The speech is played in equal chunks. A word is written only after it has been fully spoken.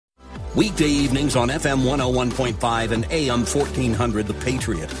Weekday evenings on FM 101.5 and AM 1400 The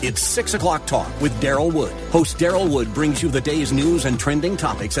Patriot. It's 6 o'clock talk with Daryl Wood. Host Daryl Wood brings you the day's news and trending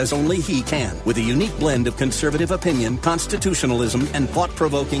topics as only he can, with a unique blend of conservative opinion, constitutionalism, and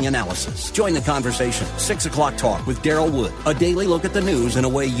thought-provoking analysis. Join the conversation. 6 o'clock talk with Daryl Wood. A daily look at the news in a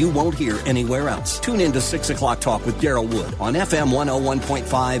way you won't hear anywhere else. Tune in to 6 o'clock talk with Daryl Wood on FM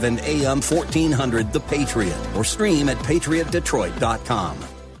 101.5 and AM 1400 The Patriot, or stream at patriotdetroit.com.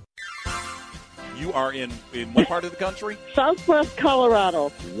 You are in what part of the country? Southwest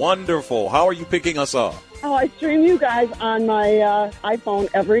Colorado. Wonderful. How are you picking us up? Oh, I stream you guys on my iPhone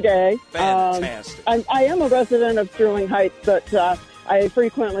every day. Fantastic. I am a resident of Sterling Heights, but I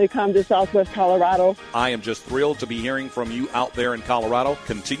frequently come to Southwest Colorado. I am just thrilled to be hearing from you out there in Colorado.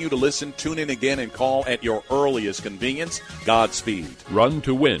 Continue to listen, tune in again, and call at your earliest convenience. Godspeed. Run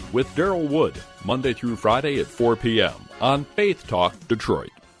to Win with Daryl Wood, Monday through Friday at 4 p.m. on Faith Talk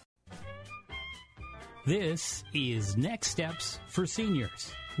Detroit. This is Next Steps for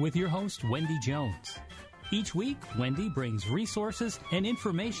Seniors with your host, Wendy Jones. Each week, Wendy brings resources and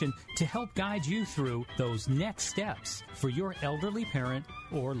information to help guide you through those next steps for your elderly parent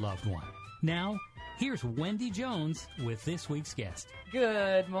or loved one. Now, here's Wendy Jones with this week's guest.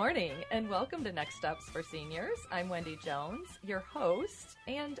 Good morning, and welcome to Next Steps for Seniors. I'm Wendy Jones, your host,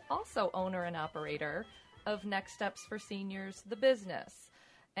 and also owner and operator of Next Steps for Seniors, the business.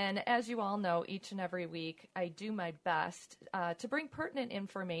 And as you all know, each and every week, I do my best to bring pertinent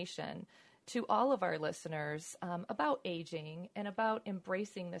information to all of our listeners about aging and about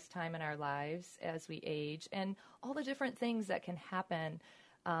embracing this time in our lives as we age and all the different things that can happen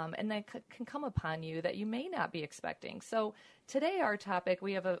and that can come upon you that you may not be expecting. So today our topic,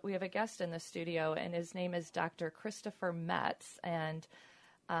 we have a guest in the studio, and his name is Dr. Christopher Metz, and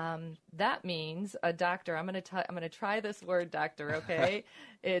that means a doctor. I'm going to try this word, doctor. Okay,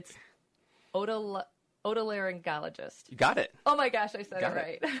 it's otolaryngologist. You got it. Oh my gosh, I said it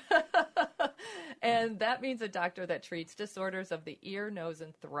right. And that means a doctor that treats disorders of the ear, nose,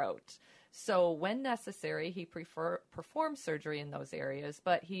 and throat. So when necessary, he performs surgery in those areas,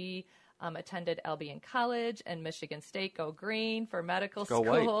 but he attended Albion College and Michigan State, go green, for medical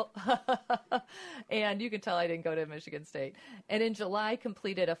school. And you can tell I didn't go to Michigan State. And in July,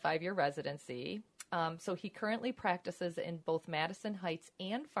 completed a 5-year residency. So he currently practices in both Madison Heights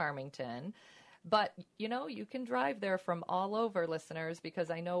and Farmington. But, you know, you can drive there from all over, listeners,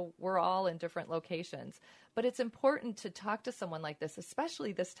 because I know we're all in different locations. But it's important to talk to someone like this,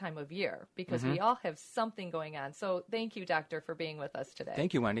 especially this time of year, because we all have something going on. So thank you, doctor, for being with us today.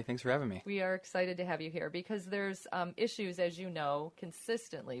 Thank you, Wendy. Thanks for having me. We are excited to have you here because there's issues, as you know,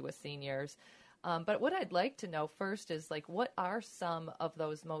 consistently with seniors. But what I'd like to know first is, like, what are some of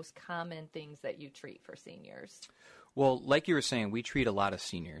those most common things that you treat for seniors? Well, like you were saying, we treat a lot of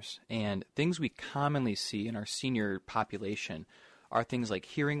seniors, and things we commonly see in our senior population are things like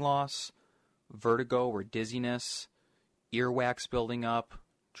hearing loss, vertigo or dizziness, earwax building up,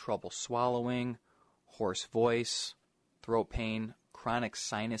 trouble swallowing, hoarse voice, throat pain, chronic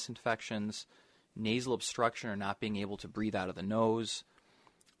sinus infections, nasal obstruction or not being able to breathe out of the nose,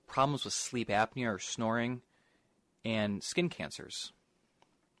 problems with sleep apnea or snoring, and skin cancers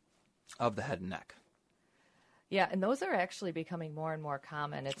of the head and neck. Yeah, and those are actually becoming more and more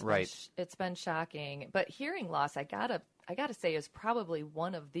common. It's been shocking. But hearing loss, I gotta say, is probably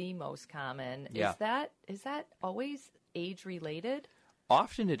one of the most common. Yeah. Is that always age related?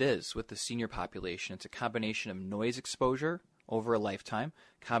 Often it is with the senior population. It's a combination of noise exposure over a lifetime,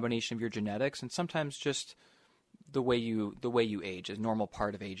 combination of your genetics, and sometimes just the way you age. A normal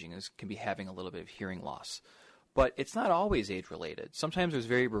part of aging can be having a little bit of hearing loss. But it's not always age-related. Sometimes there's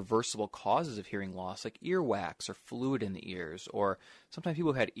very reversible causes of hearing loss, like earwax or fluid in the ears, or sometimes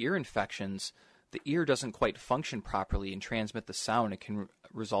people who had ear infections, the ear doesn't quite function properly and transmit the sound. It can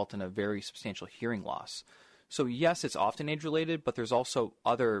result in a very substantial hearing loss. So yes, it's often age-related, but there's also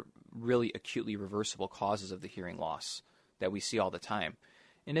other really acutely reversible causes of the hearing loss that we see all the time.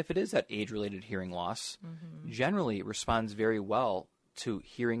 And if it is that age-related hearing loss, generally it responds very well to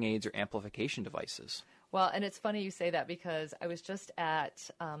hearing aids or amplification devices. Well, and it's funny you say that because I was just at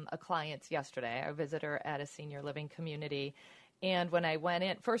a client's yesterday, a visitor at a senior living community. And when I went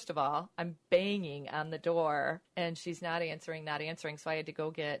in, first of all, I'm banging on the door and she's not answering. So I had to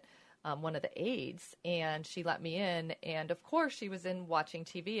go get one of the aides, and she let me in. And of course she was in watching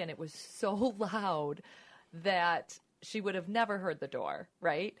TV, and it was so loud that she would have never heard the door,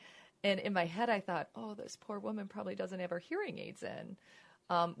 right? And in my head, I thought, oh, this poor woman probably doesn't have her hearing aids in,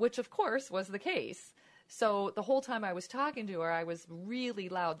 which of course was the case. So the whole time I was talking to her, I was really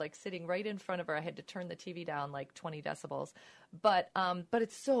loud, like sitting right in front of her. I had to turn the TV down like 20 decibels. But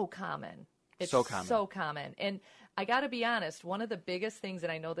it's so common. It's so common. And I got to be honest, one of the biggest things,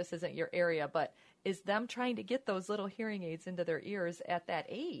 and I know this isn't your area, but is them trying to get those little hearing aids into their ears at that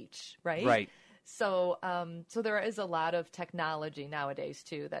age, right? Right. So there is a lot of technology nowadays,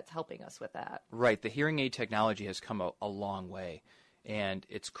 too, that's helping us with that. Right. The hearing aid technology has come a long way. And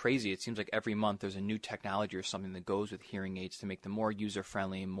it's crazy. It seems like every month there's a new technology or something that goes with hearing aids to make them more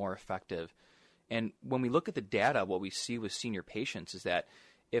user-friendly and more effective. And when we look at the data, what we see with senior patients is that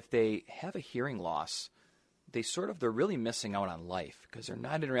if they have a hearing loss, they're really missing out on life because they're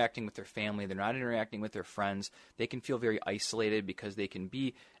not interacting with their family, they're not interacting with their friends. They can feel very isolated because they can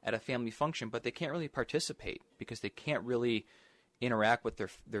be at a family function, but they can't really participate because they can't really interact with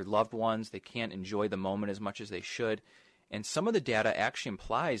their loved ones. They can't enjoy the moment as much as they should. And some of the data actually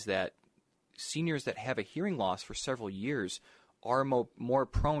implies that seniors that have a hearing loss for several years are more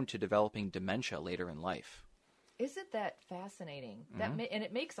prone to developing dementia later in life. Isn't that fascinating? Mm-hmm. And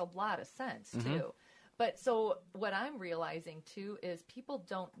it makes a lot of sense, too. But so what I'm realizing, too, is people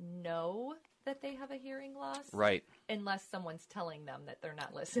don't know that they have a hearing loss. Right. Unless someone's telling them that they're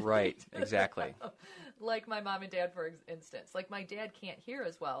not listening. Right, exactly. Like my mom and dad, for instance. Like my dad can't hear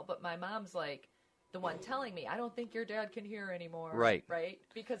as well, but my mom's like the one telling me, I don't think your dad can hear anymore. Right. Right?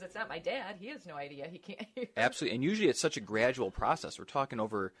 Because it's not my dad. He has no idea he can't hear. Absolutely. And usually it's such a gradual process. We're talking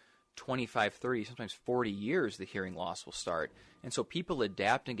over 25, 30, sometimes 40 years the hearing loss will start. And so people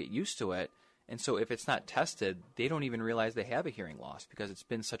adapt and get used to it. And so if it's not tested, they don't even realize they have a hearing loss because it's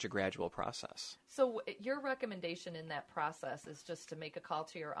been such a gradual process. So your recommendation in that process is just to make a call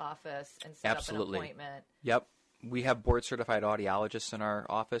to your office and set up an appointment? Yep. We have board-certified audiologists in our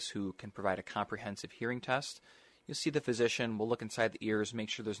office who can provide a comprehensive hearing test. You'll see the physician. We'll look inside the ears,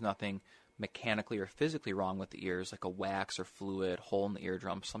 make sure there's nothing mechanically or physically wrong with the ears, like a wax or fluid, hole in the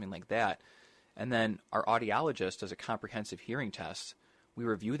eardrum, something like that. And then our audiologist does a comprehensive hearing test. We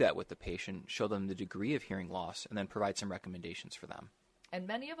review that with the patient, show them the degree of hearing loss, and then provide some recommendations for them. And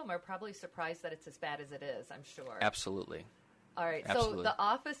many of them are probably surprised that it's as bad as it is, I'm sure. Absolutely. All right. Absolutely. So the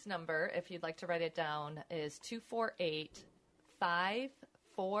office number, if you'd like to write it down, is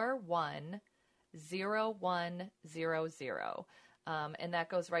 248-541-0100. And that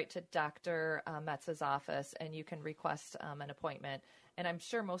goes right to Dr. Metz's office, and you can request an appointment. And I'm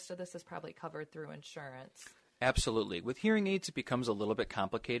sure most of this is probably covered through insurance. Absolutely. With hearing aids, it becomes a little bit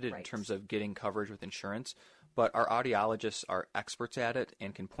complicated in terms of getting coverage with insurance, but our audiologists are experts at it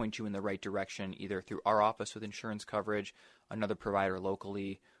and can point you in the right direction either through our office with insurance coverage, another provider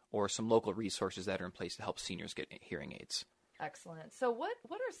locally, or some local resources that are in place to help seniors get hearing aids. Excellent. So what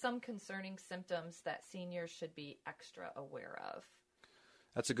are some concerning symptoms that seniors should be extra aware of?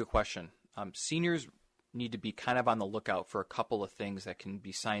 That's a good question. Seniors need to be kind of on the lookout for a couple of things that can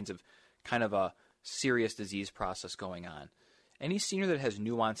be signs of kind of a serious disease process going on. Any senior that has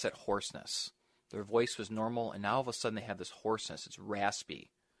new onset hoarseness, their voice was normal and now all of a sudden they have this hoarseness, it's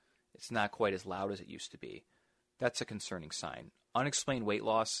raspy, it's not quite as loud as it used to be, that's a concerning sign. Unexplained weight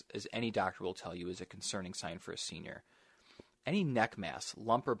loss, as any doctor will tell you, is a concerning sign for a senior. Any neck mass,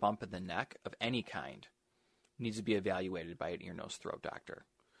 lump or bump in the neck of any kind, needs to be evaluated by an ear, nose, throat doctor.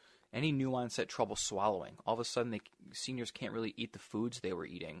 Any new onset trouble swallowing. All of a sudden, seniors can't really eat the foods they were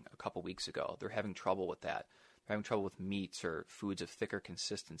eating a couple weeks ago. They're having trouble with that. They're having trouble with meats or foods of thicker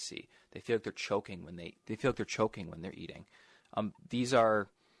consistency. They feel like they're choking when they're eating. These are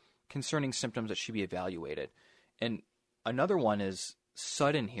concerning symptoms that should be evaluated. And another one is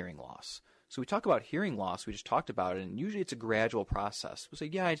sudden hearing loss. So we talk about hearing loss. We just talked about it, and usually it's a gradual process. We say,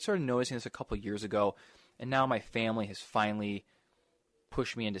 yeah, I started noticing this a couple of years ago, and now my family has finally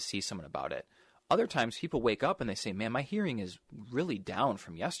push me in to see someone about it. Other times people wake up and they say, man, my hearing is really down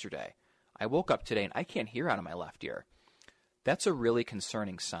from yesterday. I woke up today and I can't hear out of my left ear. That's a really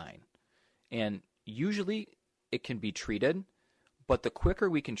concerning sign. And usually it can be treated, but the quicker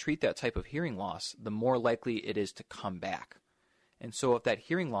we can treat that type of hearing loss, the more likely it is to come back. And so if that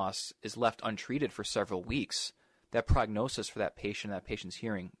hearing loss is left untreated for several weeks, that prognosis for that patient's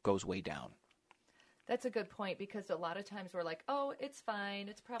hearing goes way down. That's a good point, because a lot of times we're like, oh, it's fine.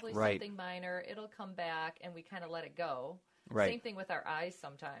 It's probably Right. something minor. It'll come back, and we kind of let it go. Right. Same thing with our eyes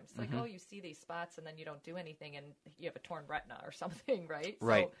sometimes. Like, oh, you see these spots, and then you don't do anything, and you have a torn retina or something, right?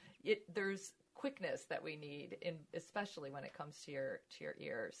 Right. So there's quickness that we need, especially when it comes to your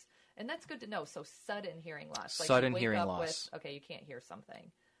ears. And that's good to know. So sudden hearing loss. Like Sudden you wake hearing up loss. With, okay, you can't hear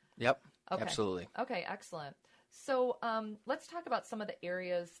something. Yep, Okay. absolutely. Okay, excellent. So let's talk about some of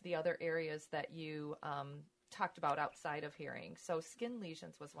the other areas that you talked about outside of hearing. So skin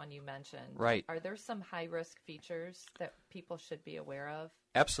lesions was one you mentioned. Right. Are there some high-risk features that people should be aware of?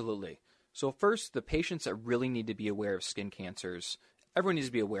 Absolutely. So first, the patients that really need to be aware of skin cancers, everyone needs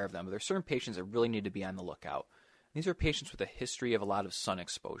to be aware of them, but there are certain patients that really need to be on the lookout. These are patients with a history of a lot of sun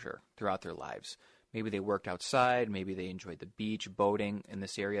exposure throughout their lives. Maybe they worked outside, maybe they enjoyed the beach, boating in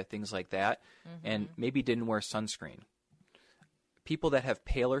this area, things like that, and maybe didn't wear sunscreen. People that have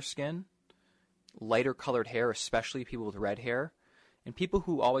paler skin, lighter colored hair, especially people with red hair, and people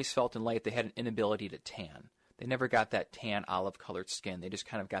who always felt in light they had an inability to tan. They never got that tan olive-colored skin. They just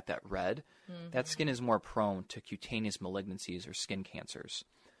kind of got that red. That skin is more prone to cutaneous malignancies or skin cancers.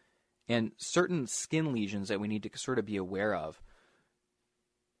 And certain skin lesions that we need to sort of be aware of,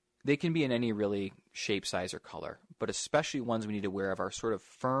 they can be in any really shape, size, or color, but especially ones we need to be aware of are sort of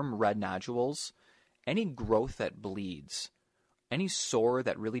firm red nodules, any growth that bleeds, any sore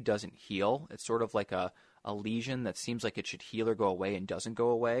that really doesn't heal. It's sort of like a lesion that seems like it should heal or go away and doesn't go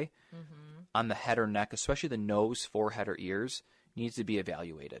away. On the head or neck, especially the nose, forehead, or ears, needs to be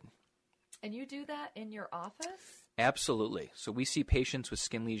evaluated. And you do that in your office? Absolutely. So we see patients with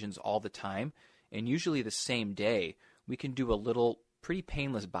skin lesions all the time, and usually the same day, we can do a little pretty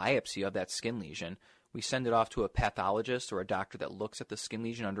painless biopsy of that skin lesion. We send it off to a pathologist or a doctor that looks at the skin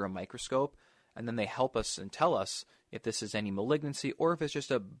lesion under a microscope, and then they help us and tell us if this is any malignancy or if it's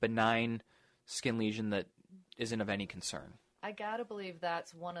just a benign skin lesion that isn't of any concern. I gotta believe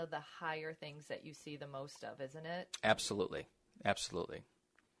that's one of the higher things that you see the most of, isn't it? Absolutely. Absolutely.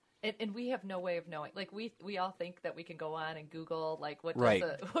 And we have no way of knowing. Like, we all think that we can go on and Google, like, what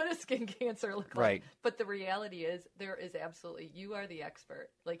does skin cancer look like? Right. But the reality is, there is absolutely, you are the expert.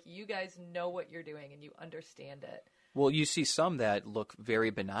 Like, you guys know what you're doing and you understand it. Well, you see some that look very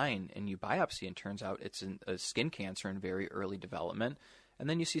benign, and you biopsy, and turns out it's a skin cancer in very early development. And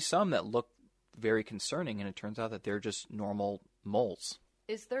then you see some that look very concerning, and it turns out that they're just normal moles.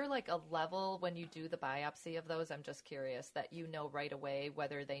 Is there like a level when you do the biopsy of those? I'm just curious that you know right away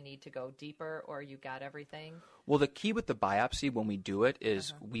whether they need to go deeper or you got everything? Well, the key with the biopsy when we do it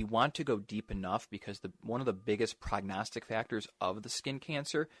is we want to go deep enough because one of the biggest prognostic factors of the skin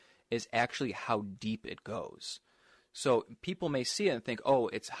cancer is actually how deep it goes. So people may see it and think, oh,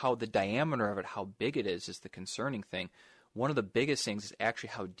 it's how the diameter of it, how big it is the concerning thing. One of the biggest things is actually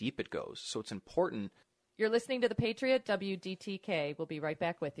how deep it goes. So it's important. You're listening to The Patriot, WDTK. We'll be right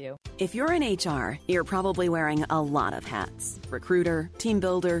back with you. If you're in HR, you're probably wearing a lot of hats. Recruiter, team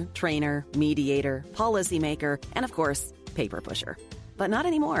builder, trainer, mediator, policymaker, and of course, paper pusher. But not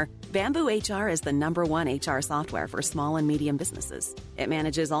anymore. Bamboo HR is the #1 HR software for small and medium businesses. It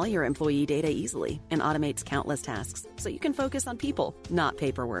manages all your employee data easily and automates countless tasks, so you can focus on people, not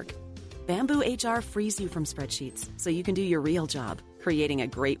paperwork. Bamboo HR frees you from spreadsheets so you can do your real job, creating a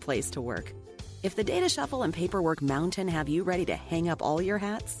great place to work. If the data shuffle and paperwork mountain have you ready to hang up all your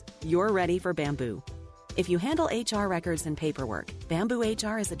hats, you're ready for Bamboo. If you handle HR records and paperwork, Bamboo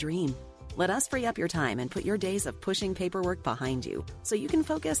HR is a dream. Let us free up your time and put your days of pushing paperwork behind you so you can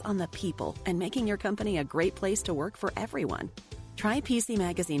focus on the people and making your company a great place to work for everyone. Try PC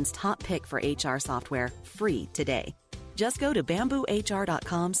Magazine's top pick for HR software free today. Just go to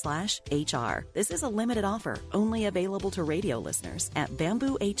bamboohr.com/HR. This is a limited offer, only available to radio listeners at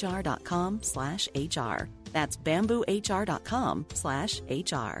bamboohr.com/HR. That's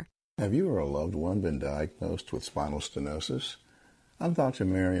bamboohr.com/HR. Have you or a loved one been diagnosed with spinal stenosis? I'm Dr.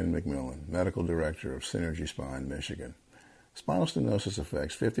 Marion McMillan, Medical Director of Synergy Spine, Michigan. Spinal stenosis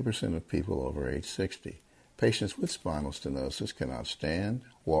affects 50% of people over age 60. Patients with spinal stenosis cannot stand,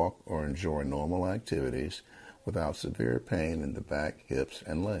 walk, or enjoy normal activities without severe pain in the back, hips,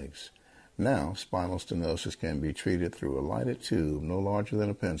 and legs. Now, spinal stenosis can be treated through a lighted tube no larger than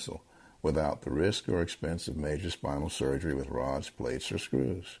a pencil without the risk or expense of major spinal surgery with rods, plates, or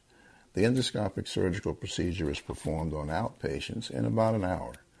screws. The endoscopic surgical procedure is performed on outpatients in about an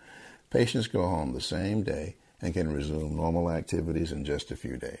hour. Patients go home the same day and can resume normal activities in just a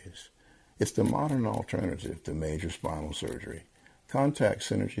few days. It's the modern alternative to major spinal surgery. Contact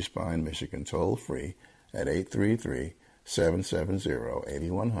Synergy Spine Michigan toll-free at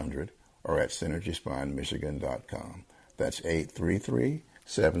 833-770-8100 or at synergyspinemichigan.com. That's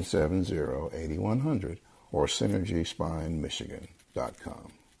 833-770-8100 or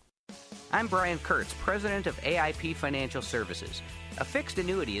synergyspinemichigan.com. I'm Brian Kurtz, president of AIP Financial Services. A fixed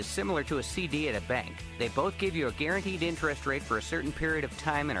annuity is similar to a CD at a bank. They both give you a guaranteed interest rate for a certain period of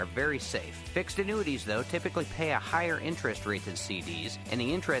time and are very safe. Fixed annuities, though, typically pay a higher interest rate than CDs, and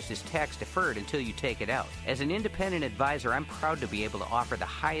the interest is tax deferred until you take it out. As an independent advisor, I'm proud to be able to offer the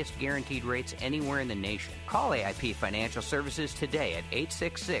highest guaranteed rates anywhere in the nation. Call AIP Financial Services today at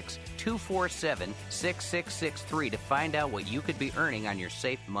 866-247-6663 to find out what you could be earning on your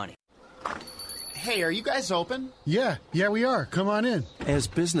safe money. Hey, are you guys open? Yeah, we are. Come on in. As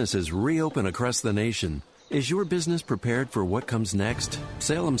businesses reopen across the nation, is your business prepared for what comes next?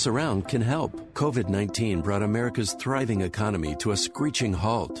 Salem Surround can help. COVID-19 brought America's thriving economy to a screeching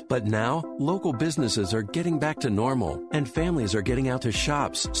halt. But now, local businesses are getting back to normal, and families are getting out to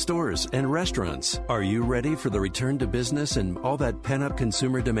shops, stores, and restaurants. Are you ready for the return to business and all that pent-up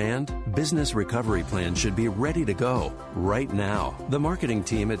consumer demand? Business recovery plans should be ready to go right now. The marketing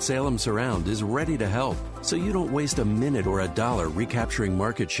team at Salem Surround is ready to help, so you don't waste a minute or a dollar recapturing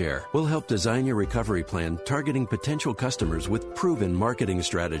market share. We'll help design your recovery plan targeting potential customers with proven marketing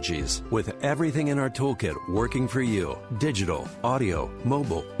strategies. With everything in our toolkit working for you: digital, audio,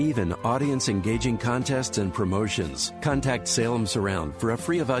 mobile, even audience-engaging contests and promotions. Contact Salem Surround for a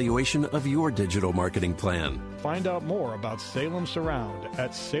free evaluation of your digital marketing plan. Find out more about Salem Surround at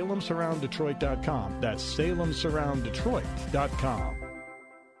SalemSurroundDetroit.com. That's SalemSurroundDetroit.com.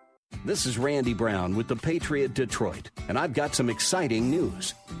 This is Randy Brown with the Patriot Detroit, and I've got some exciting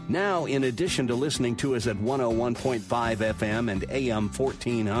news. Now, in addition to listening to us at 101.5 FM and AM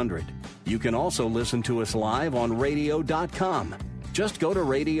 1400, you can also listen to us live on radio.com. Just go to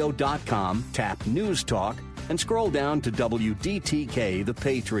radio.com, tap News Talk, and scroll down to WDTK The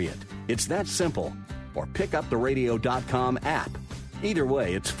Patriot. It's that simple. Or pick up the radio.com app. Either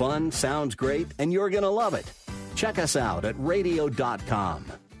way, it's fun, sounds great, and you're going to love it. Check us out at radio.com.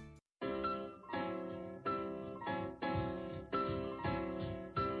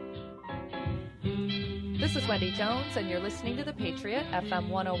 This is Wendy Jones, and you're listening to The Patriot, FM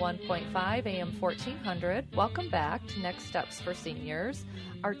 101.5, AM 1400. Welcome back to Next Steps for Seniors.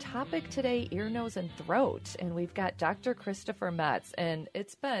 Our topic today, ear, nose, and throat, and we've got Dr. Christopher Metz, and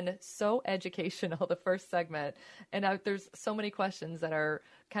it's been so educational, the first segment, and there's so many questions that are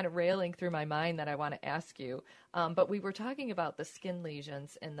kind of railing through my mind that I want to ask you, but we were talking about the skin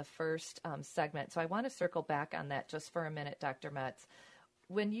lesions in the first segment, so I want to circle back on that just for a minute, Dr. Metz.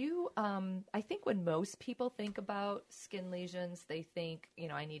 When you, I think when most people think about skin lesions, they think,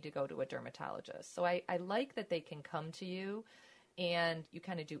 I need to go to a dermatologist. So I like that they can come to you and you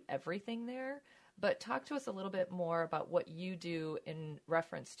kind of do everything there. But talk to us a little bit more about what you do in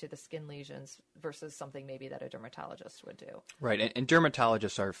reference to the skin lesions versus something maybe that a dermatologist would do. Right, and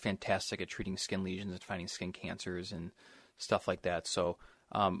dermatologists are fantastic at treating skin lesions and finding skin cancers and stuff like that. So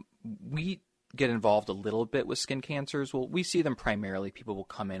we get involved a little bit with skin cancers. Well, we see them primarily. People will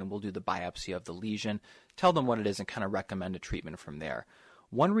come in and we'll do the biopsy of the lesion, tell them what it is, and kind of recommend a treatment from there.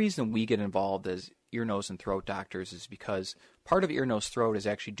 One reason we get involved as ear, nose, and throat doctors is because part of ear, nose, throat is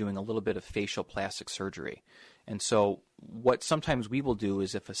actually doing a little bit of facial plastic surgery. And so what sometimes we will do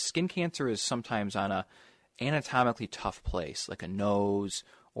is if a skin cancer is sometimes on a anatomically tough place, like a nose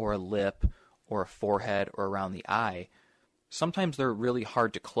or a lip or a forehead or around the eye, sometimes they're really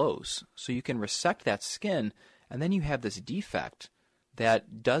hard to close. So you can resect that skin, and then you have this defect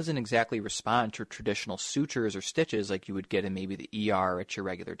that doesn't exactly respond to traditional sutures or stitches like you would get in maybe the ER at your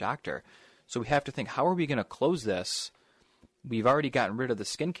regular doctor. So we have to think, how are we going to close this? We've already gotten rid of the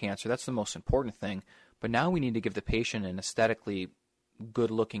skin cancer. That's the most important thing. But now we need to give the patient an aesthetically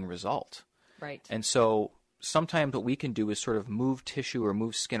good-looking result. Right. And so sometimes what we can do is sort of move tissue or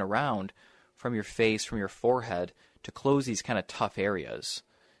move skin around from your face, from your forehead, to close these kind of tough areas.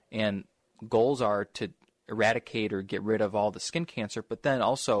 And goals are to eradicate or get rid of all the skin cancer, but then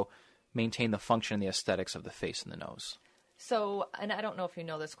also maintain the function and the aesthetics of the face and the nose. So, and I don't know if you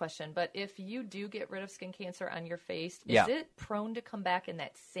know this question, but if you do get rid of skin cancer on your face, Yeah. is it prone to come back in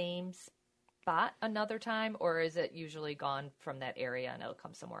that same spot another time, or is it usually gone from that area and it'll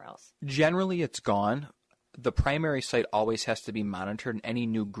come somewhere else? Generally, it's gone. The primary site always has to be monitored, and any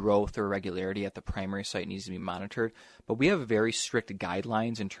new growth or irregularity at the primary site needs to be monitored. But we have very strict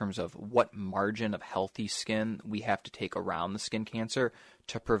guidelines in terms of what margin of healthy skin we have to take around the skin cancer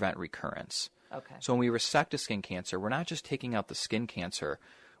to prevent recurrence. Okay. So when we resect a skin cancer, we're not just taking out the skin cancer.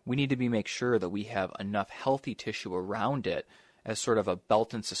 We need to make sure that we have enough healthy tissue around it as sort of a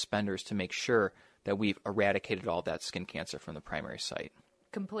belt and suspenders to make sure that we've eradicated all that skin cancer from the primary site.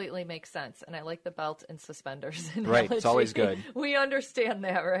 completely makes sense. And I like the belt and suspenders analogy. Right, it's always good. We understand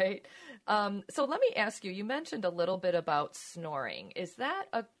that, right? So let me ask you, you mentioned a little bit about snoring. Is that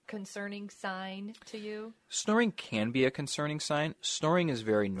a concerning sign to you? Snoring can be a concerning sign. Snoring is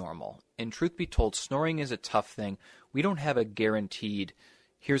very normal. And truth be told, snoring is a tough thing. We don't have a guaranteed,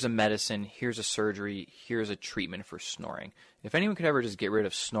 here's a medicine, here's a surgery, here's a treatment for snoring. If anyone could ever just get rid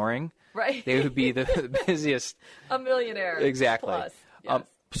of snoring, right, they would be the busiest. A millionaire. Exactly. Plus. Yes.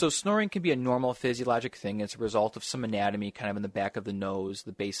 So snoring can be a normal physiologic thing. It's a result of some anatomy kind of in the back of the nose,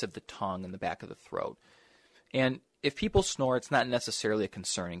 the base of the tongue, and the back of the throat. And if people snore, it's not necessarily a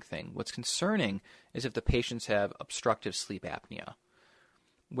concerning thing. What's concerning is if the patients have obstructive sleep apnea,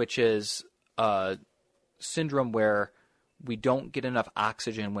 which is a syndrome where we don't get enough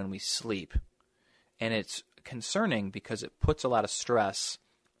oxygen when we sleep. And it's concerning because it puts a lot of stress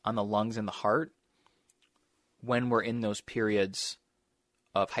on the lungs and the heart when we're in those periods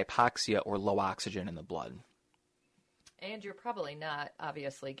of hypoxia or low oxygen in the blood. And you're probably not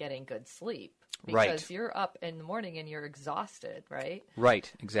obviously getting good sleep because right. You're up in the morning and you're exhausted, right?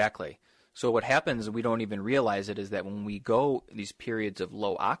 Right, exactly. So what happens, we don't even realize it, is that when we go these periods of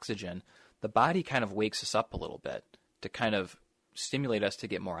low oxygen, the body kind of wakes us up a little bit to kind of stimulate us to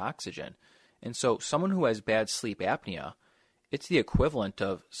get more oxygen. And so someone who has bad sleep apnea, it's the equivalent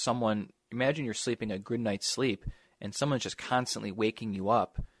of someone, imagine you're sleeping a good night's sleep and someone's just constantly waking you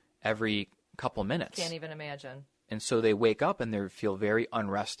up every couple minutes. Can't even imagine. And so they wake up and they feel very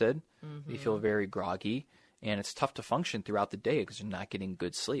unrested. Mm-hmm. They feel very groggy. And it's tough to function throughout the day because you're not getting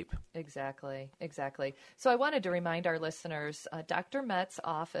good sleep. Exactly. So I wanted to remind our listeners, Dr. Met's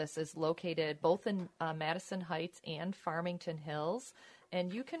office is located both in Madison Heights and Farmington Hills.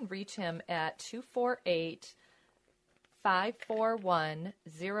 And you can reach him at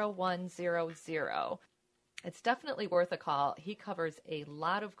 248-541-0100. It's definitely worth a call. He covers a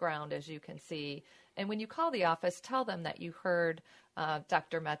lot of ground, as you can see. And when you call the office, tell them that you heard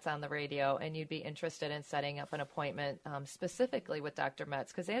Dr. Metz on the radio and you'd be interested in setting up an appointment specifically with Dr.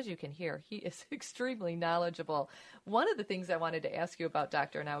 Metz, because as you can hear, he is extremely knowledgeable. One of the things I wanted to ask you about,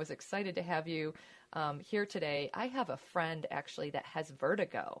 Doctor, and I was excited to have you here today, I have a friend actually that has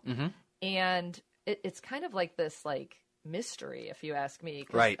vertigo. Mm-hmm. And it's kind of like this, mystery, if you ask me,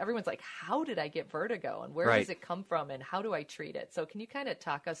 because right. Everyone's like, how did I get vertigo and where right. does it come from and how do I treat it? So can you kind of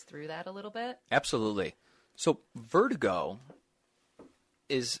talk us through that a little bit? Absolutely. So vertigo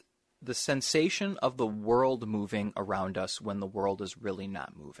is the sensation of the world moving around us when the world is really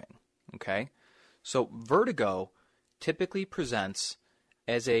not moving. Okay? So vertigo typically presents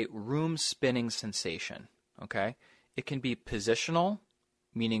as a room spinning sensation. Okay? It can be positional,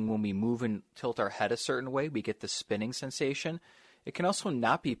 meaning when we move and tilt our head a certain way, we get the spinning sensation. It can also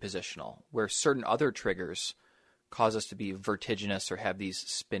not be positional, where certain other triggers cause us to be vertiginous or have these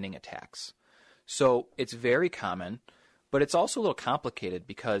spinning attacks. So it's very common, but it's also a little complicated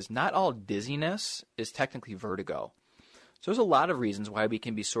because not all dizziness is technically vertigo. So there's a lot of reasons why we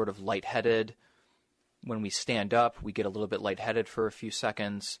can be sort of lightheaded. When we stand up, we get a little bit lightheaded for a few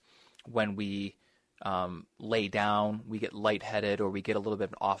seconds. When we lay down, we get lightheaded or we get a little bit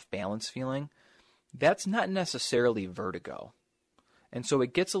of an off-balance feeling. That's not necessarily vertigo. And so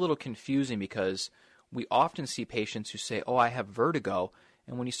it gets a little confusing because we often see patients who say, I have vertigo.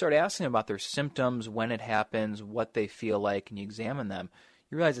 And when you start asking about their symptoms, when it happens, what they feel like, and you examine them,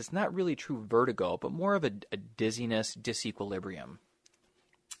 you realize it's not really true vertigo, but more of a dizziness, disequilibrium.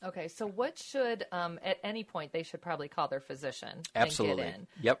 Okay, so what should, at any point, they should probably call their physician Absolutely. and get in.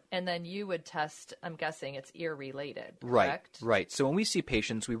 Yep. And then you would test, I'm guessing it's ear-related, correct? Right. So when we see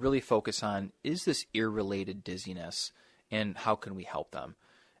patients, we really focus on, is this ear-related dizziness, and how can we help them?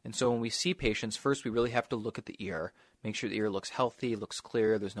 And so when we see patients, first we really have to look at the ear, make sure the ear looks healthy, looks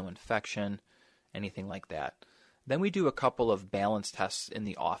clear, there's no infection, anything like that. Then we do a couple of balance tests in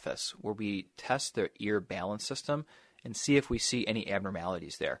the office where we test their ear balance system and see if we see any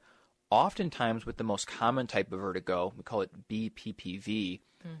abnormalities there. Oftentimes with the most common type of vertigo, we call it BPPV,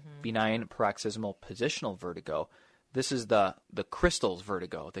 benign paroxysmal positional vertigo. This is the crystals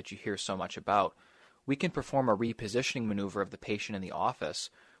vertigo that you hear so much about. We can perform a repositioning maneuver of the patient in the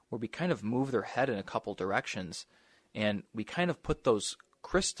office where we kind of move their head in a couple directions and we kind of put those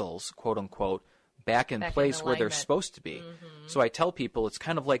crystals, quote unquote, back in place where they're supposed to be. Mm-hmm. So I tell people it's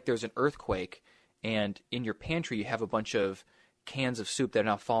kind of like there's an earthquake and in your pantry you have a bunch of cans of soup that are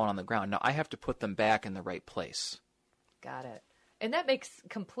now falling on the ground. Now I have to put them back in the right place. Got it. And that makes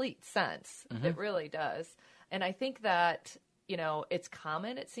complete sense. Mm-hmm. It really does. And I think that, it's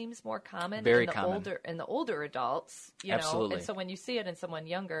common. It seems more common Very in the common. older adults, Absolutely. And so when you see it in someone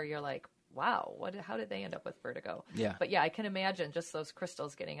younger, you're like, wow, how did they end up with vertigo? Yeah. But yeah, I can imagine just those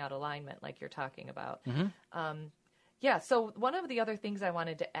crystals getting out of alignment like you're talking about. Mm-hmm. Yeah, so one of the other things I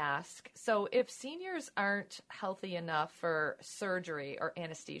wanted to ask, so if seniors aren't healthy enough for surgery or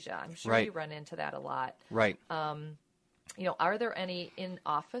anesthesia, I'm sure you run into that a lot. Right. Are there any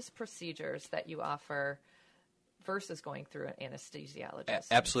in-office procedures that you offer versus going through an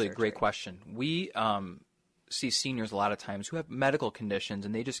anesthesiologist? Absolutely, great question. We see seniors a lot of times who have medical conditions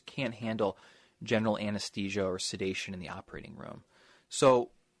and they just can't handle general anesthesia or sedation in the operating room.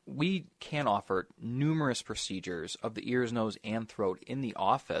 So we can offer numerous procedures of the ears, nose, and throat in the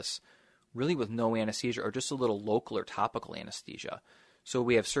office, really with no anesthesia or just a little local or topical anesthesia. So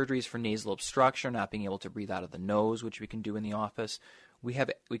we have surgeries for nasal obstruction, not being able to breathe out of the nose, which we can do in the office. We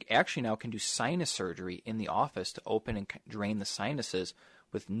actually now can do sinus surgery in the office to open and drain the sinuses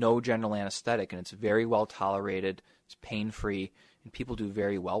with no general anesthetic, and it's very well tolerated, it's pain-free, and people do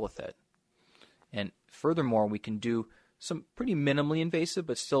very well with it. And furthermore, we can do some pretty minimally invasive,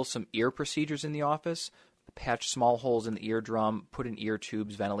 but still some ear procedures in the office, patch small holes in the eardrum, put in ear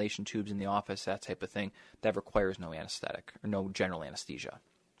tubes, ventilation tubes in the office, that type of thing, that requires no anesthetic or no general anesthesia.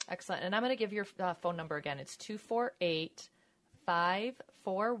 Excellent. And I'm going to give your phone number again. It's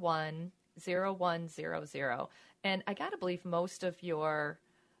 248-541-0100. And I got to believe most of your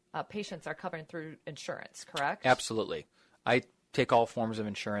patients are covered through insurance, correct? Absolutely. I take all forms of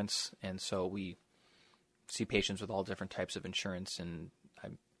insurance, and so we see patients with all different types of insurance, and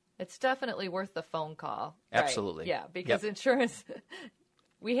it's definitely worth the phone call. Absolutely. Right? Yeah, because insurance,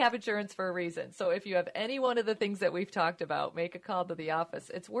 we have insurance for a reason. So if you have any one of the things that we've talked about, make a call to the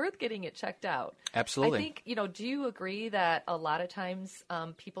office. It's worth getting it checked out. Absolutely. I think, do you agree that a lot of times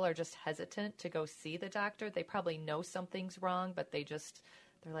people are just hesitant to go see the doctor? They probably know something's wrong, but they're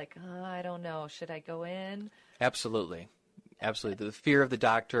like, I don't know. Should I go in? Absolutely. Absolutely. The fear of the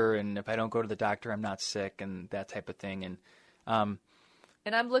doctor, and if I don't go to the doctor, I'm not sick, and that type of thing.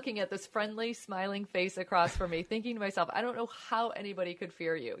 And I'm looking at this friendly, smiling face across from me, thinking to myself, I don't know how anybody could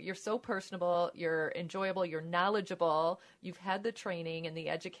fear you. You're so personable, you're enjoyable, you're knowledgeable, you've had the training and the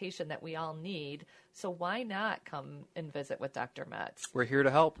education that we all need. So why not come and visit with Dr. Metz? We're here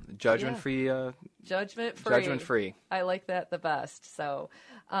to help. Judgment-free. Judgment-free. I like that the best. So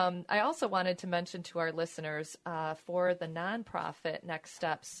I also wanted to mention to our listeners for the nonprofit Next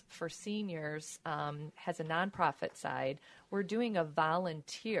Steps for Seniors has a nonprofit side. We're doing a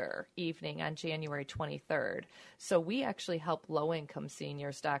volunteer evening on January 23rd. So we actually help low-income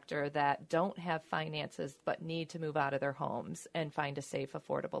seniors, Doctor, that don't have finances but need to move out of their homes and find a safe,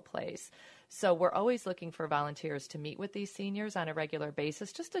 affordable place. So we're always looking for volunteers to meet with these seniors on a regular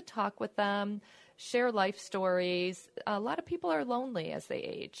basis, just to talk with them, share life stories. A lot of people are lonely as they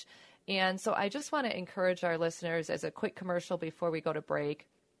age. And so I just want to encourage our listeners, as a quick commercial before we go to break,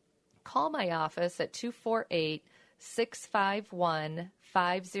 call my office at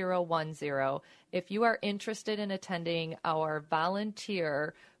 248-651-5010 if you are interested in attending our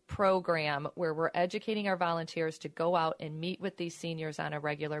volunteer program where we're educating our volunteers to go out and meet with these seniors on a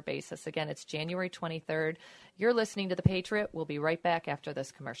regular basis. Again, it's January 23rd. You're listening to The Patriot. We'll be right back after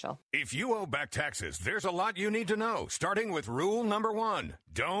this commercial. If you owe back taxes, there's a lot you need to know, starting with rule number 1.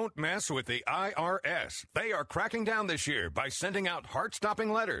 Don't mess with the IRS. They are cracking down this year by sending out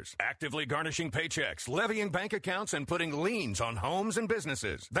heart-stopping letters, actively garnishing paychecks, levying bank accounts, and putting liens on homes and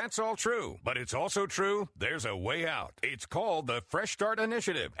businesses. That's all true, but it's also true there's a way out. It's called the Fresh Start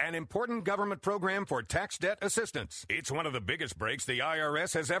Initiative, an important government program for tax debt assistance. It's one of the biggest breaks the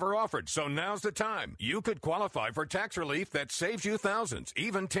IRS has ever offered, so now's the time. You could qualify for tax relief that saves you thousands,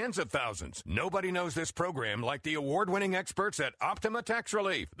 even tens of thousands. Nobody knows this program like the award-winning experts at Optima Tax Relief.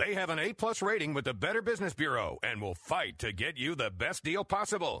 They have an A+ rating with the Better Business Bureau and will fight to get you the best deal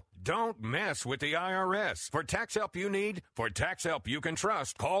possible. Don't mess with the IRS. For tax help you need, for tax help you can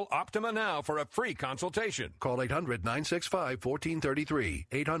trust, call Optima now for a free consultation. Call 800-965-1433.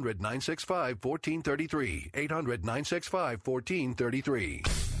 800-965-1433. 800-965-1433.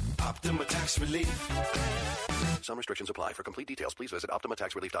 Optima Tax Relief. Some restrictions apply. For complete details, please visit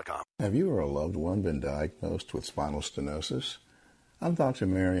OptimaTaxRelief.com. Have you or a loved one been diagnosed with spinal stenosis? I'm Dr.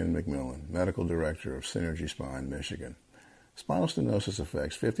 Marion McMillan, Medical Director of Synergy Spine, Michigan. Spinal stenosis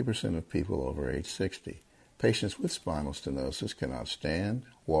affects 50% of people over age 60. Patients with spinal stenosis cannot stand,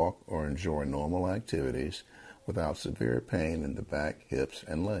 walk, or enjoy normal activities without severe pain in the back, hips,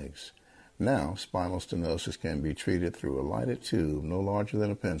 and legs. Now, spinal stenosis can be treated through a lighted tube no larger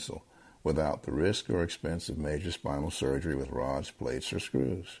than a pencil without the risk or expense of major spinal surgery with rods, plates, or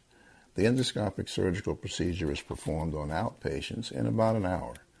screws. The endoscopic surgical procedure is performed on outpatients in about an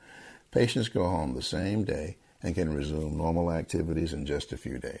hour. Patients go home the same day and can resume normal activities in just a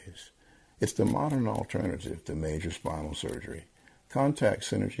few days. It's the modern alternative to major spinal surgery. Contact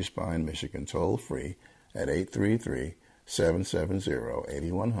Synergy Spine Michigan toll-free at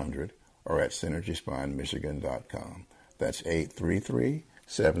 833-770-8100 or at synergyspinemichigan.com. That's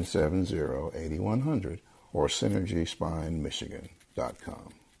 833-770-8100 or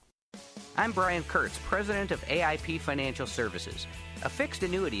synergyspinemichigan.com. I'm Brian Kurtz, president of AIP Financial Services. A fixed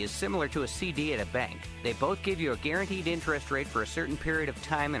annuity is similar to a CD at a bank. They both give you a guaranteed interest rate for a certain period of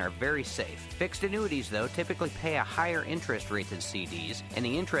time and are very safe. Fixed annuities, though, typically pay a higher interest rate than CDs, and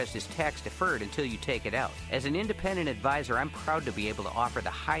the interest is tax-deferred until you take it out. As an independent advisor, I'm proud to be able to offer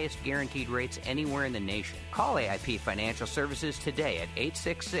the highest guaranteed rates anywhere in the nation. Call AIP Financial Services today at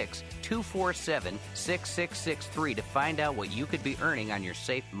 866-247-6663 to find out what you could be earning on your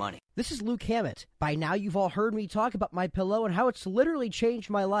safe money. This is Luke Hammett. By now you've all heard me talk about MyPillow and how it's literally changed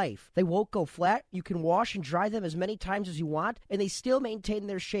my life. They won't go flat, you can wash and dry them as many times as you want, and they still maintain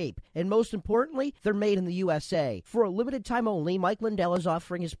their shape. And most importantly, they're made in the USA. For a limited time only, Mike Lindell is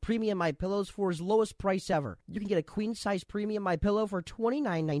offering his premium MyPillows for his lowest price ever. You can get a queen-size premium MyPillow for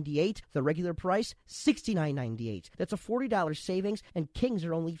 $29.98, the regular price $69.98. That's a $40 savings, and kings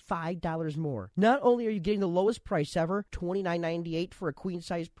are only $5 more. Not only are you getting the lowest price ever, $29.98 for a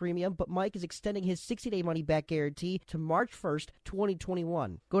queen-size premium, but Mike is extending his 60-day money-back guarantee to March 1st,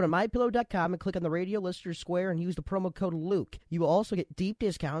 2021. Go to MyPillow.com and click on the radio listener square and use the promo code Luke. You will also get deep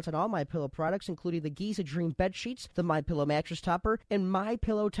discounts on all MyPillow products, including the Giza Dream bed sheets, the MyPillow mattress topper, and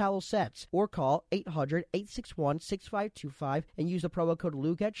MyPillow towel sets. Or call 800-861-6525 and use the promo code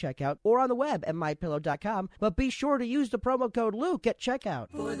Luke at checkout, or on the web at MyPillow.com. But be sure to use the promo code Luke at checkout.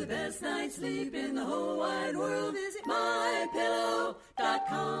 For the best night's sleep in the whole wide world, visit MyPillow.com.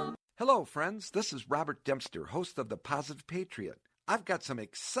 Hello, friends. This is Robert Dempster, host of The Positive Patriot. I've got some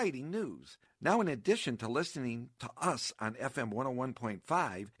exciting news. Now, in addition to listening to us on FM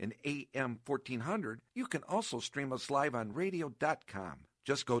 101.5 and AM 1400, you can also stream us live on radio.com.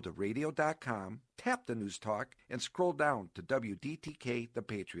 Just go to radio.com, tap the News Talk, and scroll down to WDTK The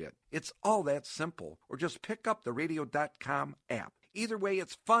Patriot. It's all that simple. Or just pick up the radio.com app. Either way,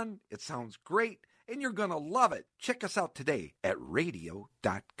 it's fun, it sounds great, and you're going to love it. Check us out today at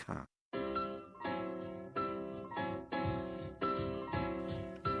radio.com.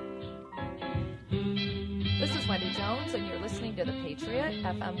 This is Wendy Jones, and you're listening to The Patriot,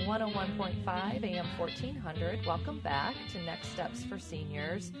 FM 101.5, AM 1400. Welcome back to Next Steps for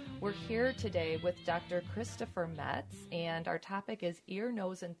Seniors. We're here today with Dr. Christopher Metz, and our topic is ear,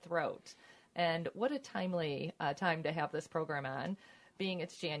 nose, and throat. And what a timely time to have this program on, being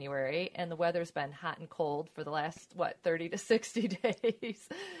it's January, and the weather's been hot and cold for the last, 30 to 60 days.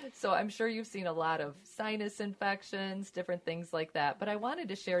 So I'm sure you've seen a lot of sinus infections, different things like that. But I wanted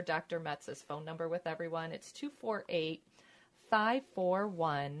to share Dr. Metz's phone number with everyone. It's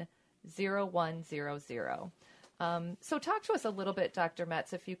 248-541-0100. So talk to us a little bit, Dr.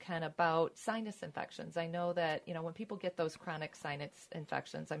 Metz, if you can, about sinus infections. I know that, when people get those chronic sinus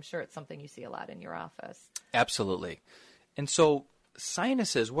infections, I'm sure it's something you see a lot in your office. Absolutely. And so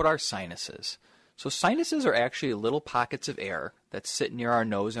sinuses, what are sinuses? So sinuses are actually little pockets of air that sit near our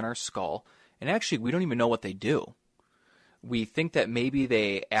nose and our skull, and actually we don't even know what they do. We think that maybe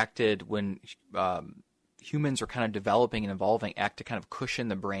they acted when humans are kind of developing and evolving, act to kind of cushion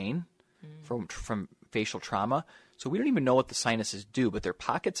the brain from facial trauma. So we don't even know what the sinuses do, but they're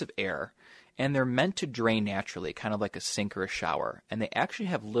pockets of air, and they're meant to drain naturally, kind of like a sink or a shower. And they actually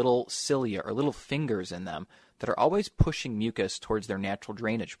have little cilia or little fingers in them that are always pushing mucus towards their natural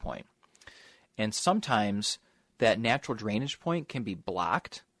drainage point. And sometimes that natural drainage point can be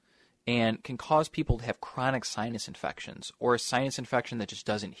blocked and can cause people to have chronic sinus infections, or a sinus infection that just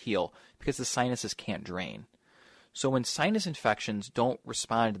doesn't heal because the sinuses can't drain. So when sinus infections don't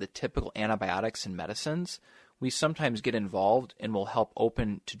respond to the typical antibiotics and medicines, we sometimes get involved and will help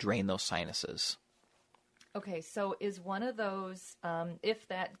open to drain those sinuses. Okay, so is one of those, if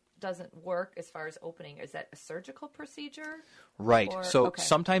that doesn't work as far as opening, is that a surgical procedure? Right. So okay.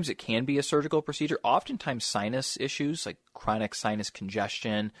 Sometimes it can be a surgical procedure. Oftentimes sinus issues like chronic sinus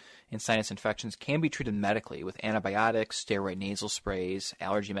congestion and sinus infections can be treated medically with antibiotics, steroid nasal sprays,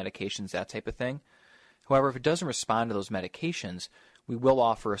 allergy medications, that type of thing. However, if it doesn't respond to those medications, we will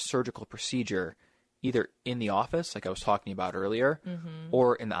offer a surgical procedure either in the office, like I was talking about earlier,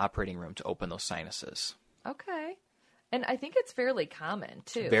 or in the operating room to open those sinuses. Okay. And I think it's fairly common,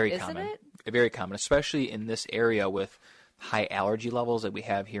 too, Very isn't common. it? Very common, especially in this area with high allergy levels that we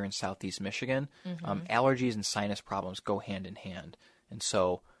have here in southeast Michigan. Allergies and sinus problems go hand in hand. And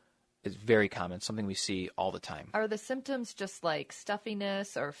so it's very common, something we see all the time. Are the symptoms just like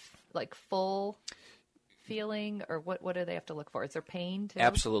stuffiness or like full? feeling, or what do they have to look for? Is there pain too?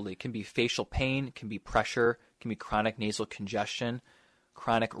 Absolutely. It can be facial pain, it can be pressure, it can be chronic nasal congestion,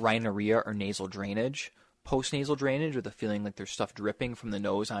 chronic rhinorrhea or nasal drainage, post-nasal drainage with the feeling like there's stuff dripping from the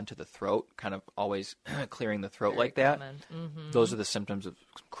nose onto the throat, kind of always clearing the throat like that. Mm-hmm. Those are the symptoms of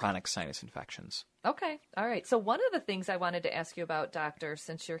chronic sinus infections. Okay. All right. So one of the things I wanted to ask you about, doctor,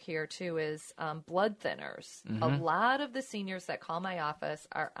 since you're here too, is blood thinners. Mm-hmm. A lot of the seniors that call my office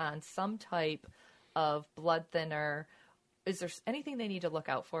are on some type of blood thinner. Is there anything they need to look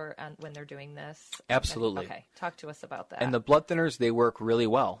out for when they're doing this? Absolutely. Okay. Talk to us about that. And the blood thinners, they work really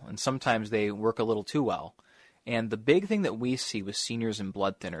well, and sometimes they work a little too well. And the big thing that we see with seniors and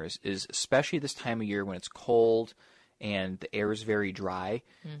blood thinners is, especially this time of year when it's cold and the air is very dry,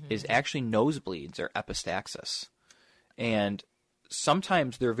 is actually nosebleeds or epistaxis. And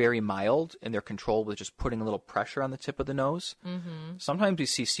sometimes they're very mild and they're controlled with just putting a little pressure on the tip of the nose. Mm-hmm. Sometimes we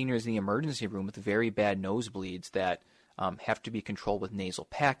see seniors in the emergency room with very bad nosebleeds that have to be controlled with nasal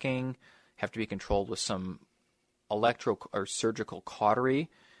packing, have to be controlled with some electro or surgical cautery,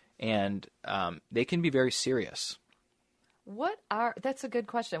 and they can be very serious. That's a good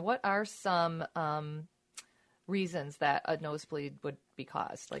question. What are some reasons that a nosebleed would be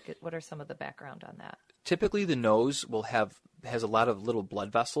caused? Like, what are some of the background on that? Typically, the nose has a lot of little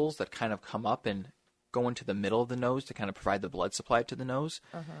blood vessels that kind of come up and go into the middle of the nose to kind of provide the blood supply to the nose.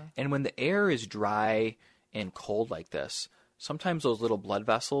 And when the air is dry and cold like this, sometimes those little blood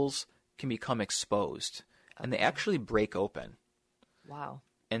vessels can become exposed, and they actually break open. Wow.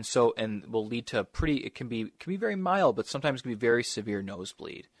 And will lead to it can be very mild, but sometimes can be very severe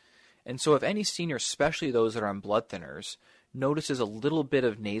nosebleed. And so if any senior, especially those that are on blood thinners, notices a little bit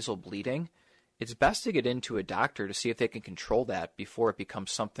of nasal bleeding, it's best to get into a doctor to see if they can control that before it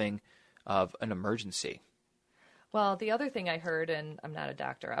becomes something of an emergency. Well, the other thing I heard, and I'm not a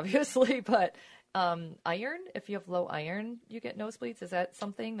doctor, obviously, but iron, if you have low iron, you get nosebleeds. Is that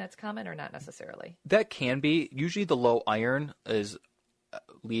something that's common or not necessarily? That can be. Usually the low iron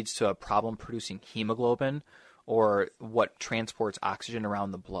leads to a problem producing hemoglobin, or what transports oxygen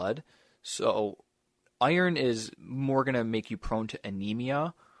around the blood. So iron is more going to make you prone to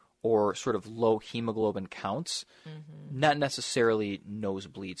anemia or sort of low hemoglobin counts, not necessarily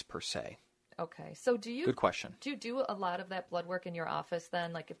nosebleeds per se. Okay. So good question. Do you do a lot of that blood work in your office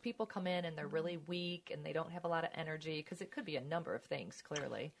then? Like if people come in and they're really weak and they don't have a lot of energy, because it could be a number of things,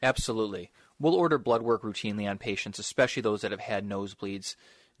 clearly. Absolutely. We'll order blood work routinely on patients, especially those that have had nosebleeds,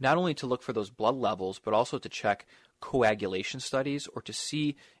 not only to look for those blood levels, but also to check coagulation studies or to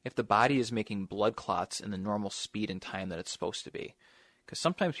see if the body is making blood clots in the normal speed and time that it's supposed to be. Because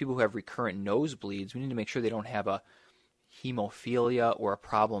sometimes people who have recurrent nosebleeds, we need to make sure they don't have a hemophilia or a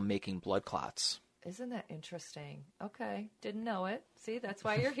problem making blood clots. Isn't that interesting? Okay. Didn't know it. See, that's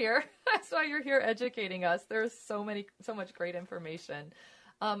why you're here. That's why you're here educating us. There's so much great information.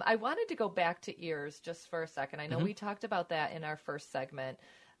 I wanted to go back to ears just for a second. I know we talked about that in our first segment.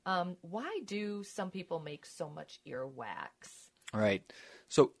 Why do some people make so much earwax? Right.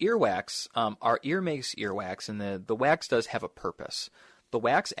 So earwax, our ear makes earwax, and the wax does have a purpose. The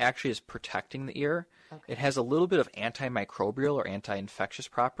wax actually is protecting the ear. Okay. It has a little bit of antimicrobial or anti-infectious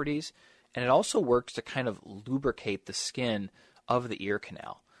properties, and it also works to kind of lubricate the skin of the ear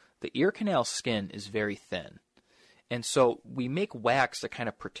canal. The ear canal skin is very thin, and so we make wax to kind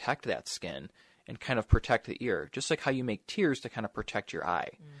of protect that skin and kind of protect the ear, just like how you make tears to kind of protect your eye.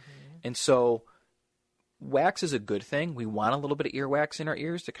 And so wax is a good thing. We want a little bit of earwax in our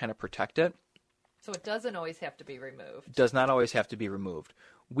ears to kind of protect it. So it doesn't always have to be removed. Does not always have to be removed.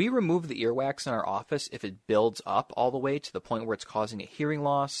 We remove the earwax in our office if it builds up all the way to the point where it's causing a hearing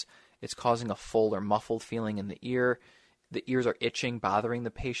loss, it's causing a full or muffled feeling in the ears are itching, bothering the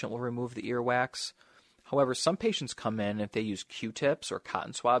patient, we'll remove the earwax. However, some patients come in, and if they use Q-tips or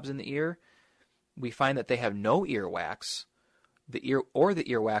cotton swabs in the ear, we find that they have no earwax. The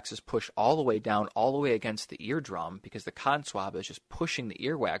earwax is pushed all the way down, all the way against the eardrum, because the cotton swab is just pushing the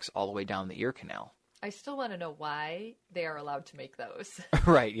earwax all the way down the ear canal. I still want to know why they are allowed to make those.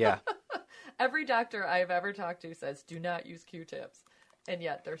 Right, yeah. Every doctor I've ever talked to says, do not use Q-tips. And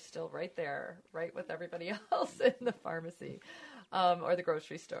yet they're still right there, right with everybody else in the pharmacy or the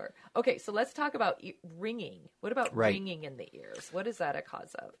grocery store. Okay, so let's talk about ringing. What about ringing in the ears? What is that a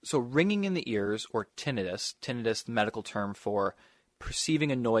cause of? So ringing in the ears, or tinnitus, the medical term for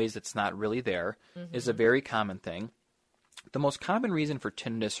perceiving a noise that's not really there, is a very common thing. The most common reason for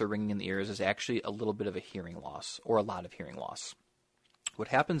tinnitus or ringing in the ears is actually a little bit of a hearing loss or a lot of hearing loss. What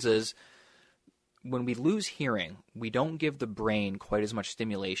happens is when we lose hearing, we don't give the brain quite as much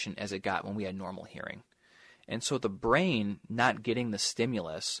stimulation as it got when we had normal hearing. And so the brain not getting the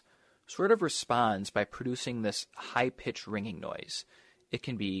stimulus sort of responds by producing this high-pitched ringing noise. It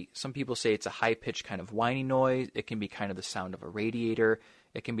can be, some people say it's a high-pitched kind of whining noise. It can be kind of the sound of a radiator.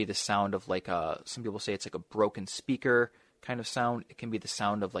 It can be the sound of like some people say it's like a broken speaker kind of sound. It can be the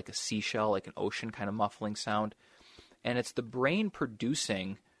sound of like a seashell, like an ocean kind of muffling sound. And it's the brain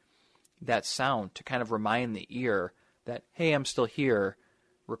producing that sound to kind of remind the ear that, hey, I'm still here,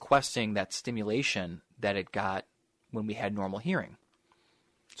 requesting that stimulation that it got when we had normal hearing.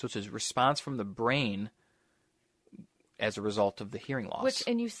 So it's a response from the brain as a result of the hearing loss.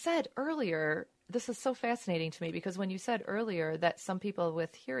 And you said earlier, this is so fascinating to me, because when you said earlier that some people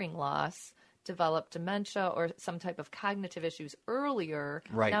with hearing loss develop dementia or some type of cognitive issues earlier,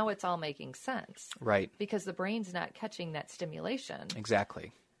 right. Now it's all making sense. Right. Because the brain's not catching that stimulation.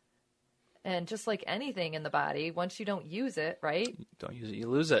 Exactly. And just like anything in the body, once you don't use it, right? You don't use it, you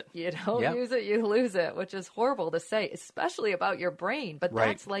lose it. You don't use it, you lose it, which is horrible to say, especially about your brain. But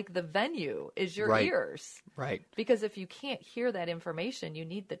that's like the venue, is your ears. Right. Because if you can't hear that information, you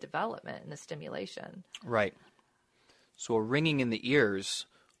need the development and the stimulation. Right. So a ringing in the ears,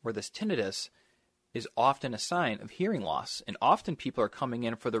 or this tinnitus, is often a sign of hearing loss. And often people are coming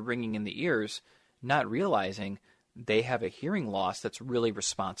in for the ringing in the ears, not realizing they have a hearing loss that's really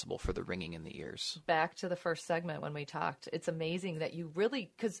responsible for the ringing in the ears. Back to the first segment when we talked, it's amazing that you really,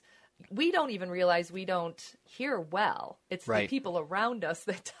 because we don't even realize we don't hear well. It's the people around us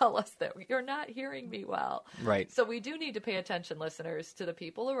that tell us that you're not hearing me well. Right. So we do need to pay attention, listeners, to the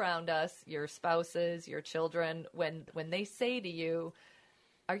people around us, your spouses, your children, when they say to you,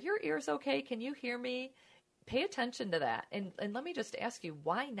 are your ears okay? Can you hear me? Pay attention to that. And let me just ask you,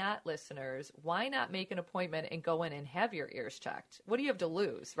 why not, listeners? Why not make an appointment and go in and have your ears checked? What do you have to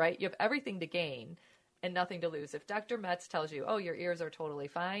lose, right? You have everything to gain and nothing to lose. If Dr. Metz tells you, oh, your ears are totally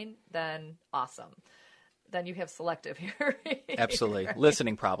fine, then awesome. Then you have selective hearing. Absolutely. Right?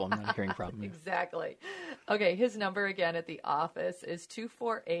 Listening problem, not a hearing problem. Exactly. Okay, his number again at the office is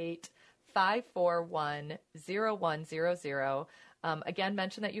 248-541-0100. Again,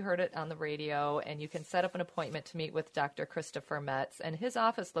 mention that you heard it on the radio, and you can set up an appointment to meet with Dr. Christopher Metz. And his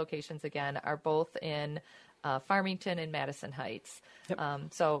office locations, again, are both in Farmington and Madison Heights. Yep.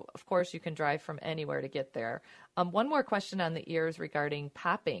 So, of course, you can drive from anywhere to get there. One more question on the ears regarding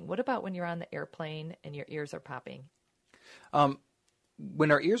popping. What about when you're on the airplane and your ears are popping?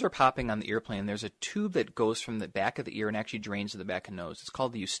 When our ears are popping on the airplane, there's a tube that goes from the back of the ear and actually drains to the back of the nose. It's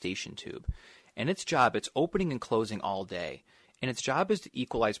called the eustachian tube. And its job, it's opening and closing all day. And its job is to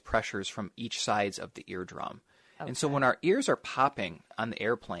equalize pressures from each sides of the eardrum. Okay. And so when our ears are popping on the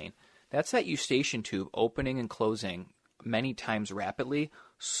airplane, that's that eustachian tube opening and closing many times rapidly,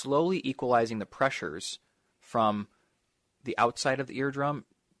 slowly equalizing the pressures from the outside of the eardrum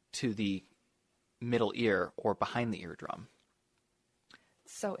to the middle ear or behind the eardrum.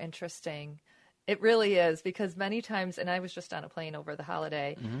 So interesting. It really is, because many times, and I was just on a plane over the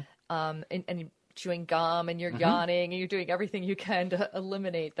holiday, and chewing gum, and you're yawning, and you're doing everything you can to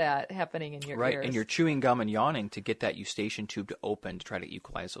eliminate that happening in your ears. Right, and you're chewing gum and yawning to get that eustachian tube to open to try to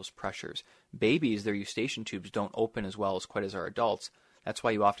equalize those pressures. Babies, their eustachian tubes don't open as well as quite as our adults. That's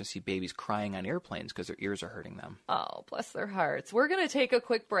why you often see babies crying on airplanes, because their ears are hurting them. Oh, bless their hearts. We're going to take a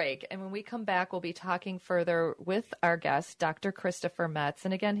quick break, and when we come back, we'll be talking further with our guest, Dr. Christopher Metz.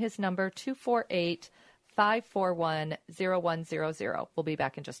 And again, his number, 248-541-0100. We'll be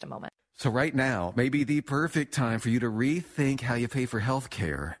back in just a moment. So right now may be the perfect time for you to rethink how you pay for health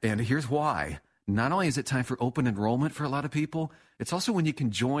care. And here's why. Not only is it time for open enrollment for a lot of people, it's also when you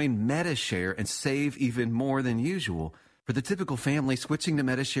can join MediShare and save even more than usual. For the typical family, switching to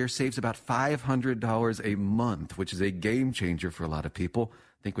MediShare saves about $500 a month, which is a game changer for a lot of people.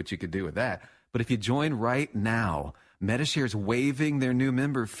 Think what you could do with that. But if you join right now, MediShare is waiving their new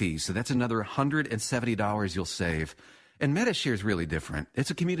member fee, so that's another $170 you'll save. And MediShare is really different.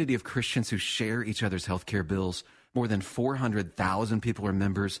 It's a community of Christians who share each other's healthcare bills. More than 400,000 people are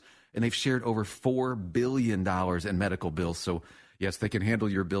members, and they've shared over $4 billion in medical bills. So, yes, they can handle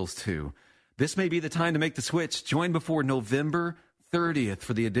your bills too. This may be the time to make the switch. Join before November 30th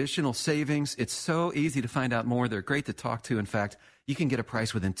for the additional savings. It's so easy to find out more. They're great to talk to. In fact, you can get a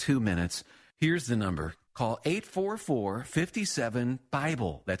price within 2 minutes. Here's the number. Call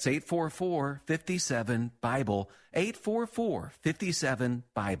 844-57-BIBLE. That's 844-57-BIBLE.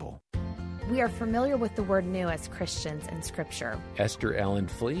 844-57-BIBLE. We are familiar with the word new as Christians in Scripture. Esther Allen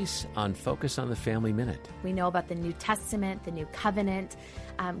Fleece on Focus on the Family Minute. We know about the New Testament, the New Covenant.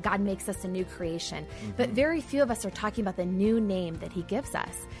 God makes us a new creation. But very few of us are talking about the new name that He gives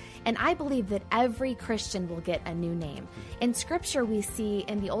us. And I believe that every Christian will get a new name. In Scripture, we see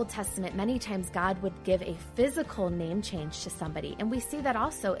in the Old Testament, many times God would give a physical name change to somebody. And we see that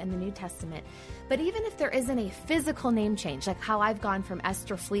also in the New Testament. But even if there isn't a physical name change, like how I've gone from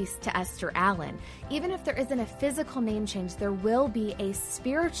Esther Fleece to Esther Allen, even if there isn't a physical name change, there will be a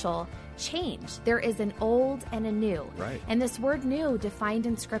spiritual change. There is an old and a new. Right. And this word new defined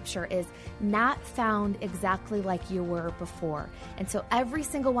in Scripture is not found exactly like you were before. And so every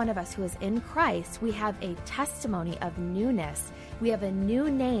single one of us who is in Christ, we have a testimony of newness. We have a new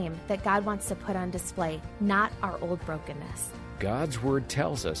name that God wants to put on display, not our old brokenness. God's Word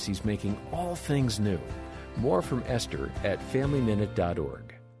tells us He's making all things new. More from Esther at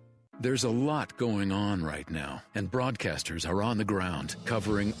FamilyMinute.org. There's a lot going on right now, and broadcasters are on the ground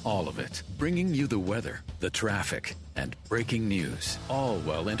covering all of it, bringing you the weather, the traffic, and breaking news, all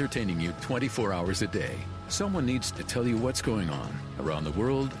while entertaining you 24 hours a day. Someone needs to tell you what's going on around the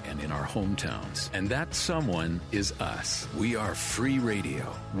world and in our hometowns. And that someone is us. We are free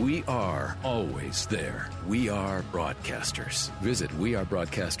radio. We are always there. We are broadcasters. Visit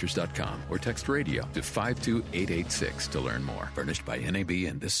wearebroadcasters.com or text radio to 52886 to learn more. Furnished by NAB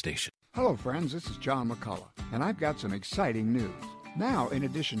and this station. Hello, friends. This is John McCullough, and I've got some exciting news. Now, in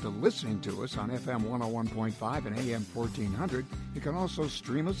addition to listening to us on FM 101.5 and AM 1400, you can also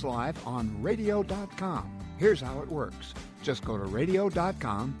stream us live on radio.com. Here's how it works. Just go to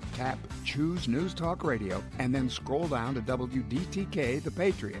radio.com, tap Choose News Talk Radio, and then scroll down to WDTK, The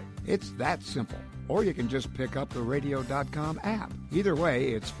Patriot. It's that simple. Or you can just pick up the radio.com app. Either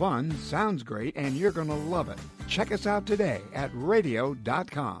way, it's fun, sounds great, and you're going to love it. Check us out today at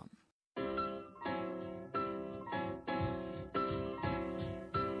radio.com.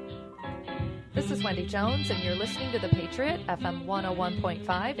 This is Wendy Jones, and you're listening to The Patriot, FM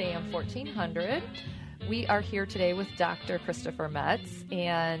 101.5, AM 1400. We are here today with Dr. Christopher Metz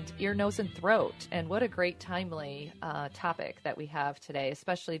and ear, nose, and throat. And what a great timely topic that we have today,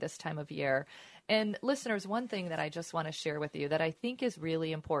 especially this time of year. And listeners, one thing that I just want to share with you that I think is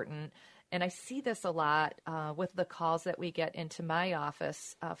really important, and I see this a lot with the calls that we get into my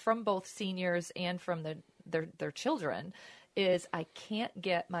office from both seniors and from their children, is I can't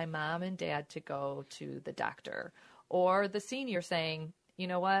get my mom and dad to go to the doctor, or the senior saying, you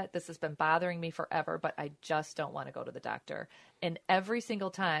know what, this has been bothering me forever, but I just don't want to go to the doctor. And every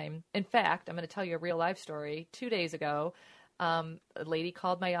single time, in fact, I'm going to tell you a real life story. 2 days ago, a lady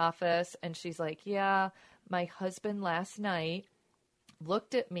called my office and she's like, yeah, my husband last night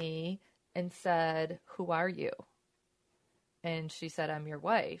looked at me and said, who are you? And she said, I'm your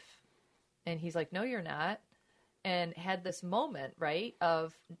wife. And he's like, no, you're not. And had this moment, right,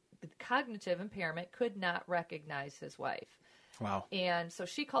 of cognitive impairment, could not recognize his wife. Wow. And so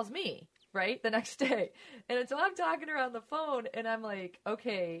she calls me, right, the next day. And so I'm talking to her on the phone, and I'm like,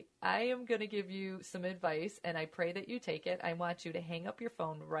 okay, I am going to give you some advice, and I pray that you take it. I want you to hang up your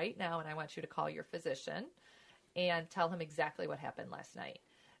phone right now, and I want you to call your physician and tell him exactly what happened last night,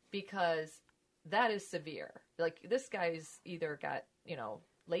 because that is severe. Like, this guy's either got,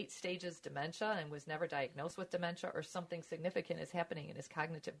 late stages dementia and was never diagnosed with dementia, or something significant is happening in his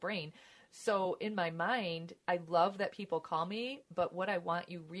cognitive brain. So in my mind, I love that people call me, but what I want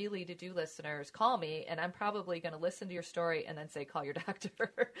you really to do, listeners, call me, and I'm probably going to listen to your story and then say, call your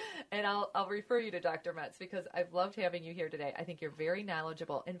doctor. And I'll refer you to Dr. Metz, because I've loved having you here today. I think you're very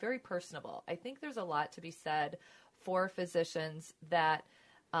knowledgeable and very personable. I think there's a lot to be said for physicians that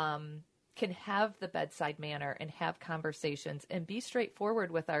can have the bedside manner and have conversations and be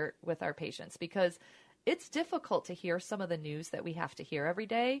straightforward with our patients, because it's difficult to hear some of the news that we have to hear every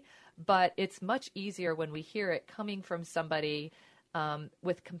day, but it's much easier when we hear it coming from somebody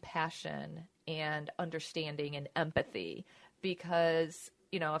with compassion and understanding and empathy, because,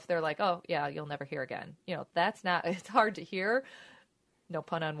 if they're like, oh yeah, you'll never hear again, it's hard to hear, no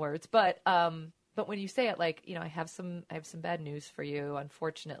pun on words, but when you say it like, I have some bad news for you,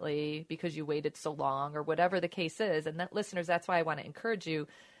 unfortunately, because you waited so long, or whatever the case is. And that, listeners, that's why I want to encourage you.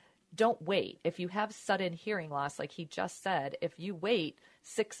 Don't wait. If you have sudden hearing loss, like he just said, if you wait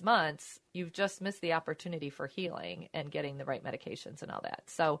 6 months, you've just missed the opportunity for healing and getting the right medications and all that.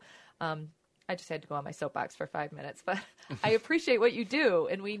 So I just had to go on my soapbox for 5 minutes, but I appreciate what you do,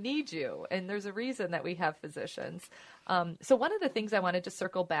 and we need you. And there's a reason that we have physicians. So one of the things I wanted to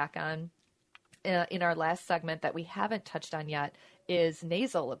circle back on in our last segment that we haven't touched on yet is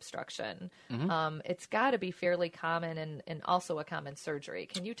nasal obstruction. Mm-hmm. It's got to be fairly common and also a common surgery.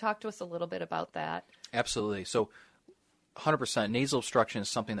 Can you talk to us a little bit about that? Absolutely. So 100% nasal obstruction is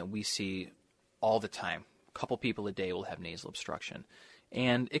something that we see all the time. A couple people a day will have nasal obstruction.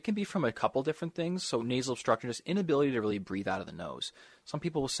 And it can be from a couple different things. So nasal obstruction is inability to really breathe out of the nose. Some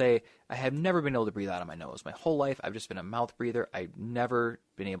people will say, I have never been able to breathe out of my nose. My whole life, I've just been a mouth breather. I've never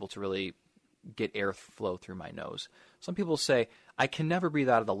been able to really get air flow through my nose. Some people say, I can never breathe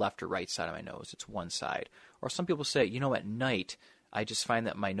out of the left or right side of my nose. It's one side. Or some people say, at night, I just find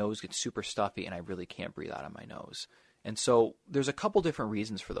that my nose gets super stuffy and I really can't breathe out of my nose. And so there's a couple different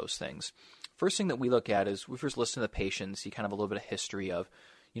reasons for those things. First thing that we look at is we first listen to the patient, see kind of a little bit of history of,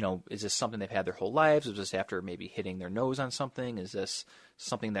 is this something they've had their whole lives? Is this after maybe hitting their nose on something? Is this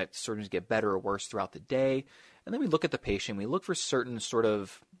something that starting to get better or worse throughout the day? And then we look at the patient. We look for certain sort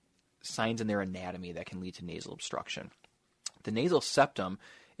of signs in their anatomy that can lead to nasal obstruction. The nasal septum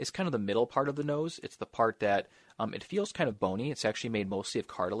is kind of the middle part of the nose. It's the part that it feels kind of bony. It's actually made mostly of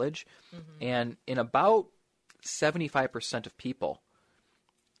cartilage. Mm-hmm. And in about 75% of people,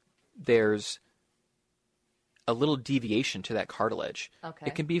 there's a little deviation to that cartilage. Okay.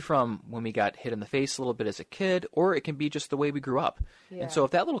 It can be from when we got hit in the face a little bit as a kid, or it can be just the way we grew up. Yeah. And so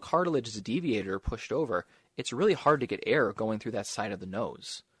if that little cartilage is deviated or pushed over, it's really hard to get air going through that side of the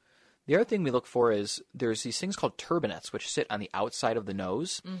nose. The other thing we look for is there's these things called turbinates, which sit on the outside of the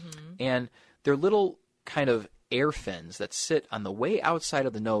nose. Mm-hmm. And they're little kind of air fins that sit on the way outside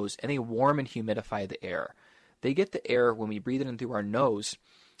of the nose, and they warm and humidify the air. They get the air when we breathe it in through our nose,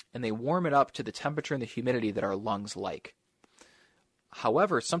 and they warm it up to the temperature and the humidity that our lungs like.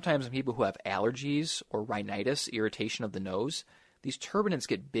 However, sometimes in people who have allergies or rhinitis, irritation of the nose, these turbinates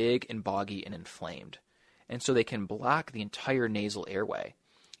get big and boggy and inflamed. And so they can block the entire nasal airway.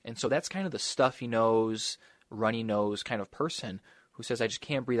 And so that's kind of the stuffy nose, runny nose kind of person who says, I just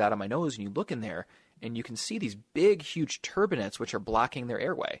can't breathe out of my nose. And you look in there, and you can see these big, huge turbinates which are blocking their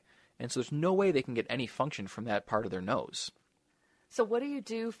airway. And so there's no way they can get any function from that part of their nose. So what do you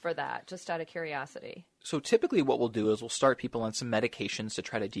do for that, just out of curiosity? So typically what we'll do is we'll start people on some medications to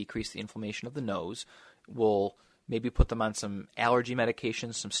try to decrease the inflammation of the nose. We'll maybe put them on some allergy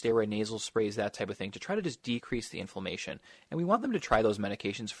medications, some steroid nasal sprays, that type of thing, to try to just decrease the inflammation. And we want them to try those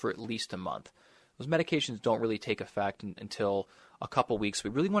medications for at least a month. Those medications don't really take effect until a couple weeks.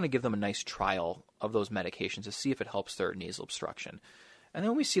 We really want to give them a nice trial of those medications to see if it helps their nasal obstruction. And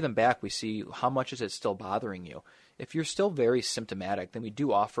then when we see them back, we see how much is it still bothering you. If you're still very symptomatic, then we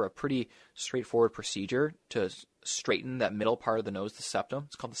do offer a pretty straightforward procedure to straighten that middle part of the nose, the septum.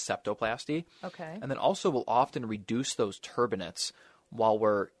 It's called the septoplasty. Okay. And then also we'll often reduce those turbinates while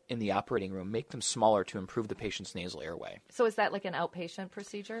we're in the operating room, make them smaller to improve the patient's nasal airway. So is that like an outpatient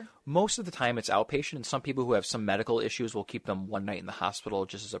procedure? Most of the time it's outpatient, and some people who have some medical issues will keep them one night in the hospital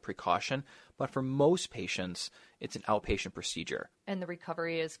just as a precaution. But for most patients, it's an outpatient procedure. And the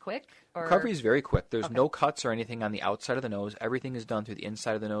recovery is quick? Or? Recovery is very quick. There's no cuts or anything on the outside of the nose. Everything is done through the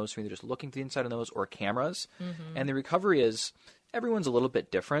inside of the nose, through either just looking through the inside of the nose or cameras. Mm-hmm. And the recovery is, everyone's a little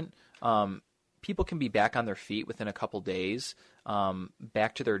bit different. People can be back on their feet within a couple days,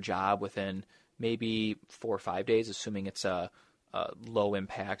 back to their job within maybe 4 or 5 days, assuming it's a low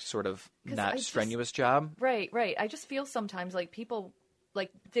impact, sort of not strenuous job. Right. I just feel sometimes like people,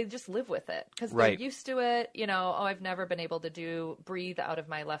 like they just live with it because Right. they're used to it. I've never been able to breathe out of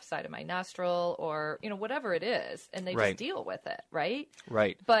my left side of my nostril, or, whatever it is. And they Right. just deal with it. Right.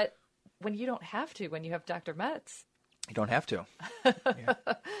 Right. But when you don't have to, when you have Dr. Metz. You don't have to.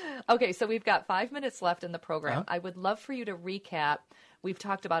 Okay, so we've got 5 minutes left in the program. I would love for you to recap. We've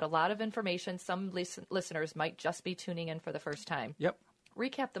talked about a lot of information. Some listeners might just be tuning in for the first time. Yep.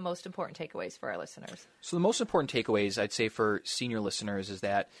 Recap the most important takeaways for our listeners. So the most important takeaways, I'd say, for senior listeners is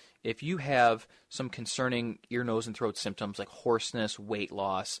that if you have some concerning ear, nose, and throat symptoms like hoarseness, weight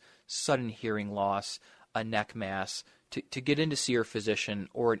loss, sudden hearing loss, a neck mass, to get in to see your physician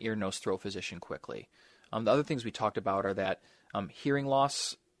or an ear, nose, throat physician quickly. The other things we talked about are that hearing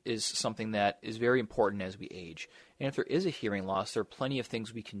loss is something that is very important as we age. And if there is a hearing loss, there are plenty of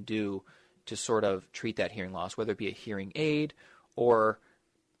things we can do to sort of treat that hearing loss, whether it be a hearing aid or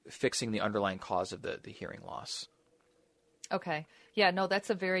fixing the underlying cause of the hearing loss. Okay. Yeah, no, that's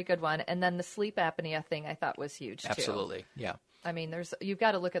a very good one. And then the sleep apnea thing I thought was huge, too. Absolutely, yeah. I mean, you've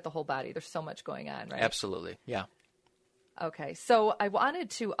got to look at the whole body. There's so much going on, right? Absolutely, yeah. Okay, so I wanted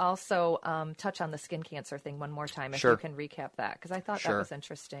to also touch on the skin cancer thing one more time, if Sure. you can recap that, because I thought Sure. that was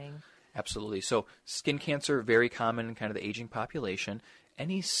interesting. Absolutely. So skin cancer, very common in kind of the aging population.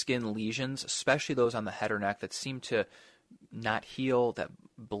 Any skin lesions, especially those on the head or neck that seem to not heal, that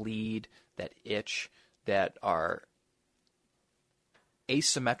bleed, that itch, that are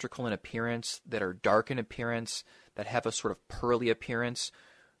asymmetrical in appearance, that are dark in appearance, that have a sort of pearly appearance,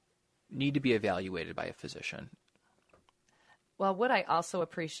 need to be evaluated by a physician. Well, what I also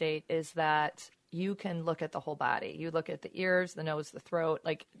appreciate is that you can look at the whole body. You look at the ears, the nose, the throat,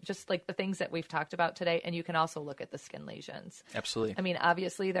 just like the things that we've talked about today. And you can also look at the skin lesions. Absolutely. I mean,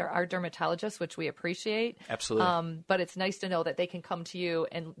 obviously there are dermatologists, which we appreciate. Absolutely. But it's nice to know that they can come to you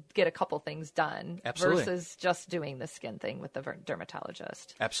and get a couple things done. Absolutely. Versus just doing the skin thing with the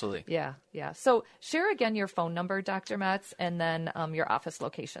dermatologist. Absolutely. Yeah. So share again your phone number, Dr. Metz, and then your office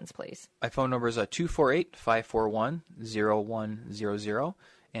locations, please. My phone number is 248-541-0100,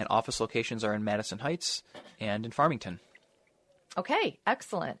 and office locations are in Madison Heights and in Farmington. Okay,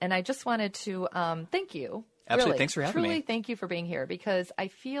 excellent. And I just wanted to thank you. Absolutely. Really, Thanks for having me. Truly, thank you for being here, because I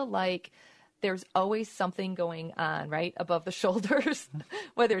feel like there's always something going on, right, above the shoulders,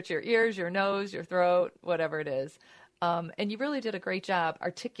 whether it's your ears, your nose, your throat, whatever it is. And you really did a great job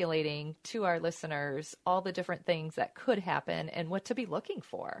articulating to our listeners all the different things that could happen and what to be looking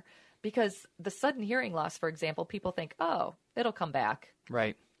for. Because the sudden hearing loss, for example, people think, oh, it'll come back.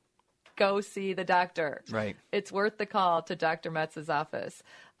 Right. Go see the doctor. Right. It's worth the call to Dr. Metz's office.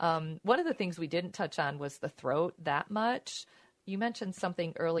 One of the things we didn't touch on was the throat that much. You mentioned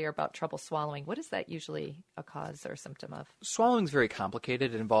something earlier about trouble swallowing. What is that usually a cause or symptom of? Swallowing is very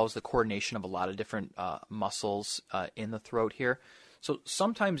complicated. It involves the coordination of a lot of different muscles in the throat here. So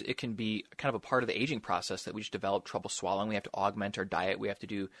sometimes it can be kind of a part of the aging process that we just develop trouble swallowing. We have to augment our diet. We have to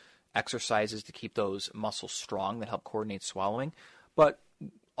do exercises to keep those muscles strong that help coordinate swallowing. But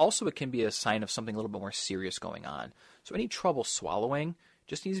also it can be a sign of something a little bit more serious going on. So any trouble swallowing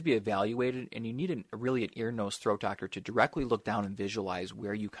just needs to be evaluated, and you need an ear, nose, throat doctor to directly look down and visualize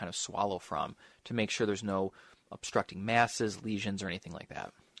where you kind of swallow from to make sure there's no obstructing masses, lesions, or anything like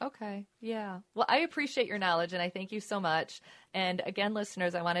that. Okay. Yeah. Well, I appreciate your knowledge, and I thank you so much. And again,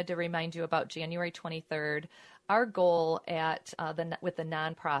 listeners, I wanted to remind you about January 23rd. Our goal with the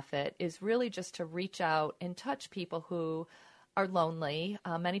nonprofit is really just to reach out and touch people who are lonely.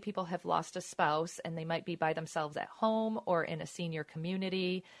 Many people have lost a spouse, and they might be by themselves at home or in a senior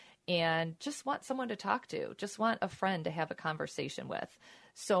community and just want someone to talk to, just want a friend to have a conversation with.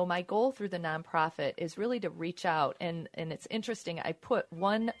 So my goal through the nonprofit is really to reach out, and it's interesting. I put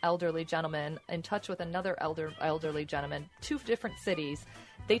one elderly gentleman in touch with another elderly gentleman, 2 different cities.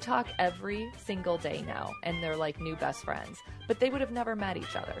 They talk every single day now, and they're like new best friends, but they would have never met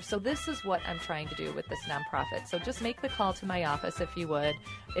each other. So this is what I'm trying to do with this nonprofit. So just make the call to my office if you would.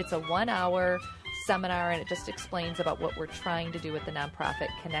 It's a 1-hour seminar, and it just explains about what we're trying to do with the nonprofit,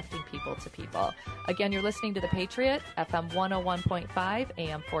 connecting people to people. Again, you're listening to The Patriot, FM 101.5,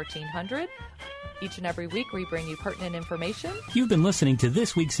 AM 1400. Each and every week, we bring you pertinent information. You've been listening to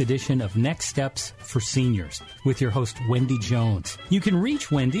this week's edition of Next Steps for Seniors with your host, Wendy Jones. You can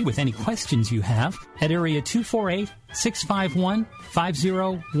reach Wendy with any questions you have at area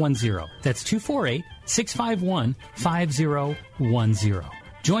 248-651-5010. That's 248-651-5010.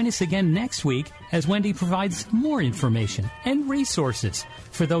 Join us again next week as Wendy provides more information and resources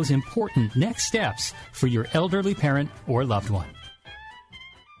for those important next steps for your elderly parent or loved one.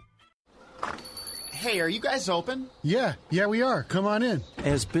 Hey, are you guys open? Yeah, we are. Come on in.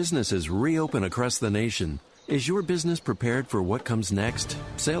 As businesses reopen across the nation, is your business prepared for what comes next?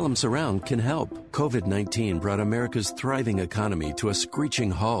 Salem Surround can help. COVID-19 brought America's thriving economy to a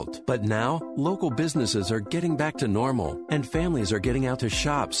screeching halt. But now, local businesses are getting back to normal, and families are getting out to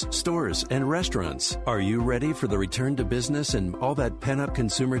shops, stores, and restaurants. Are you ready for the return to business and all that pent-up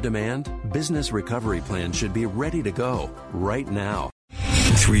consumer demand? Business Recovery Plan should be ready to go right now.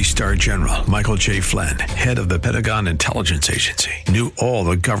 3-star General Michael J. Flynn, head of the Pentagon Intelligence Agency, knew all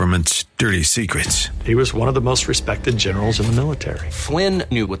the government's dirty secrets. He was one of the most respected generals in the military. Flynn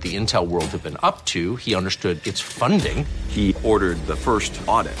knew what the intel world had been up to. He understood its funding. He ordered the first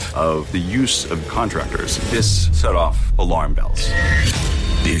audit of the use of contractors. This set off alarm bells.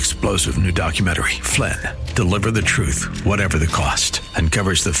 The explosive new documentary, Flynn, Deliver the Truth, Whatever the Cost,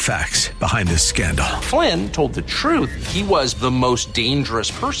 uncovers the facts behind this scandal. Flynn told the truth. He was the most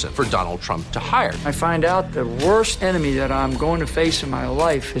dangerous person for Donald Trump to hire. I find out the worst enemy that I'm going to face in my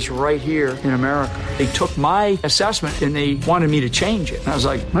life is right here in America. They took my assessment and they wanted me to change it. And I was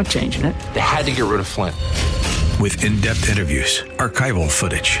like, I'm not changing it. They had to get rid of Flynn. With in-depth interviews, archival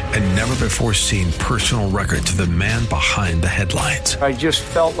footage, and never-before-seen personal records of the man behind the headlines. I just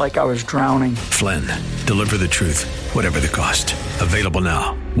felt like I was drowning. Flynn, Deliver the Truth, Whatever the Cost. Available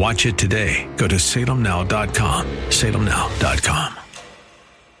now. Watch it today. Go to salemnow.com. salemnow.com.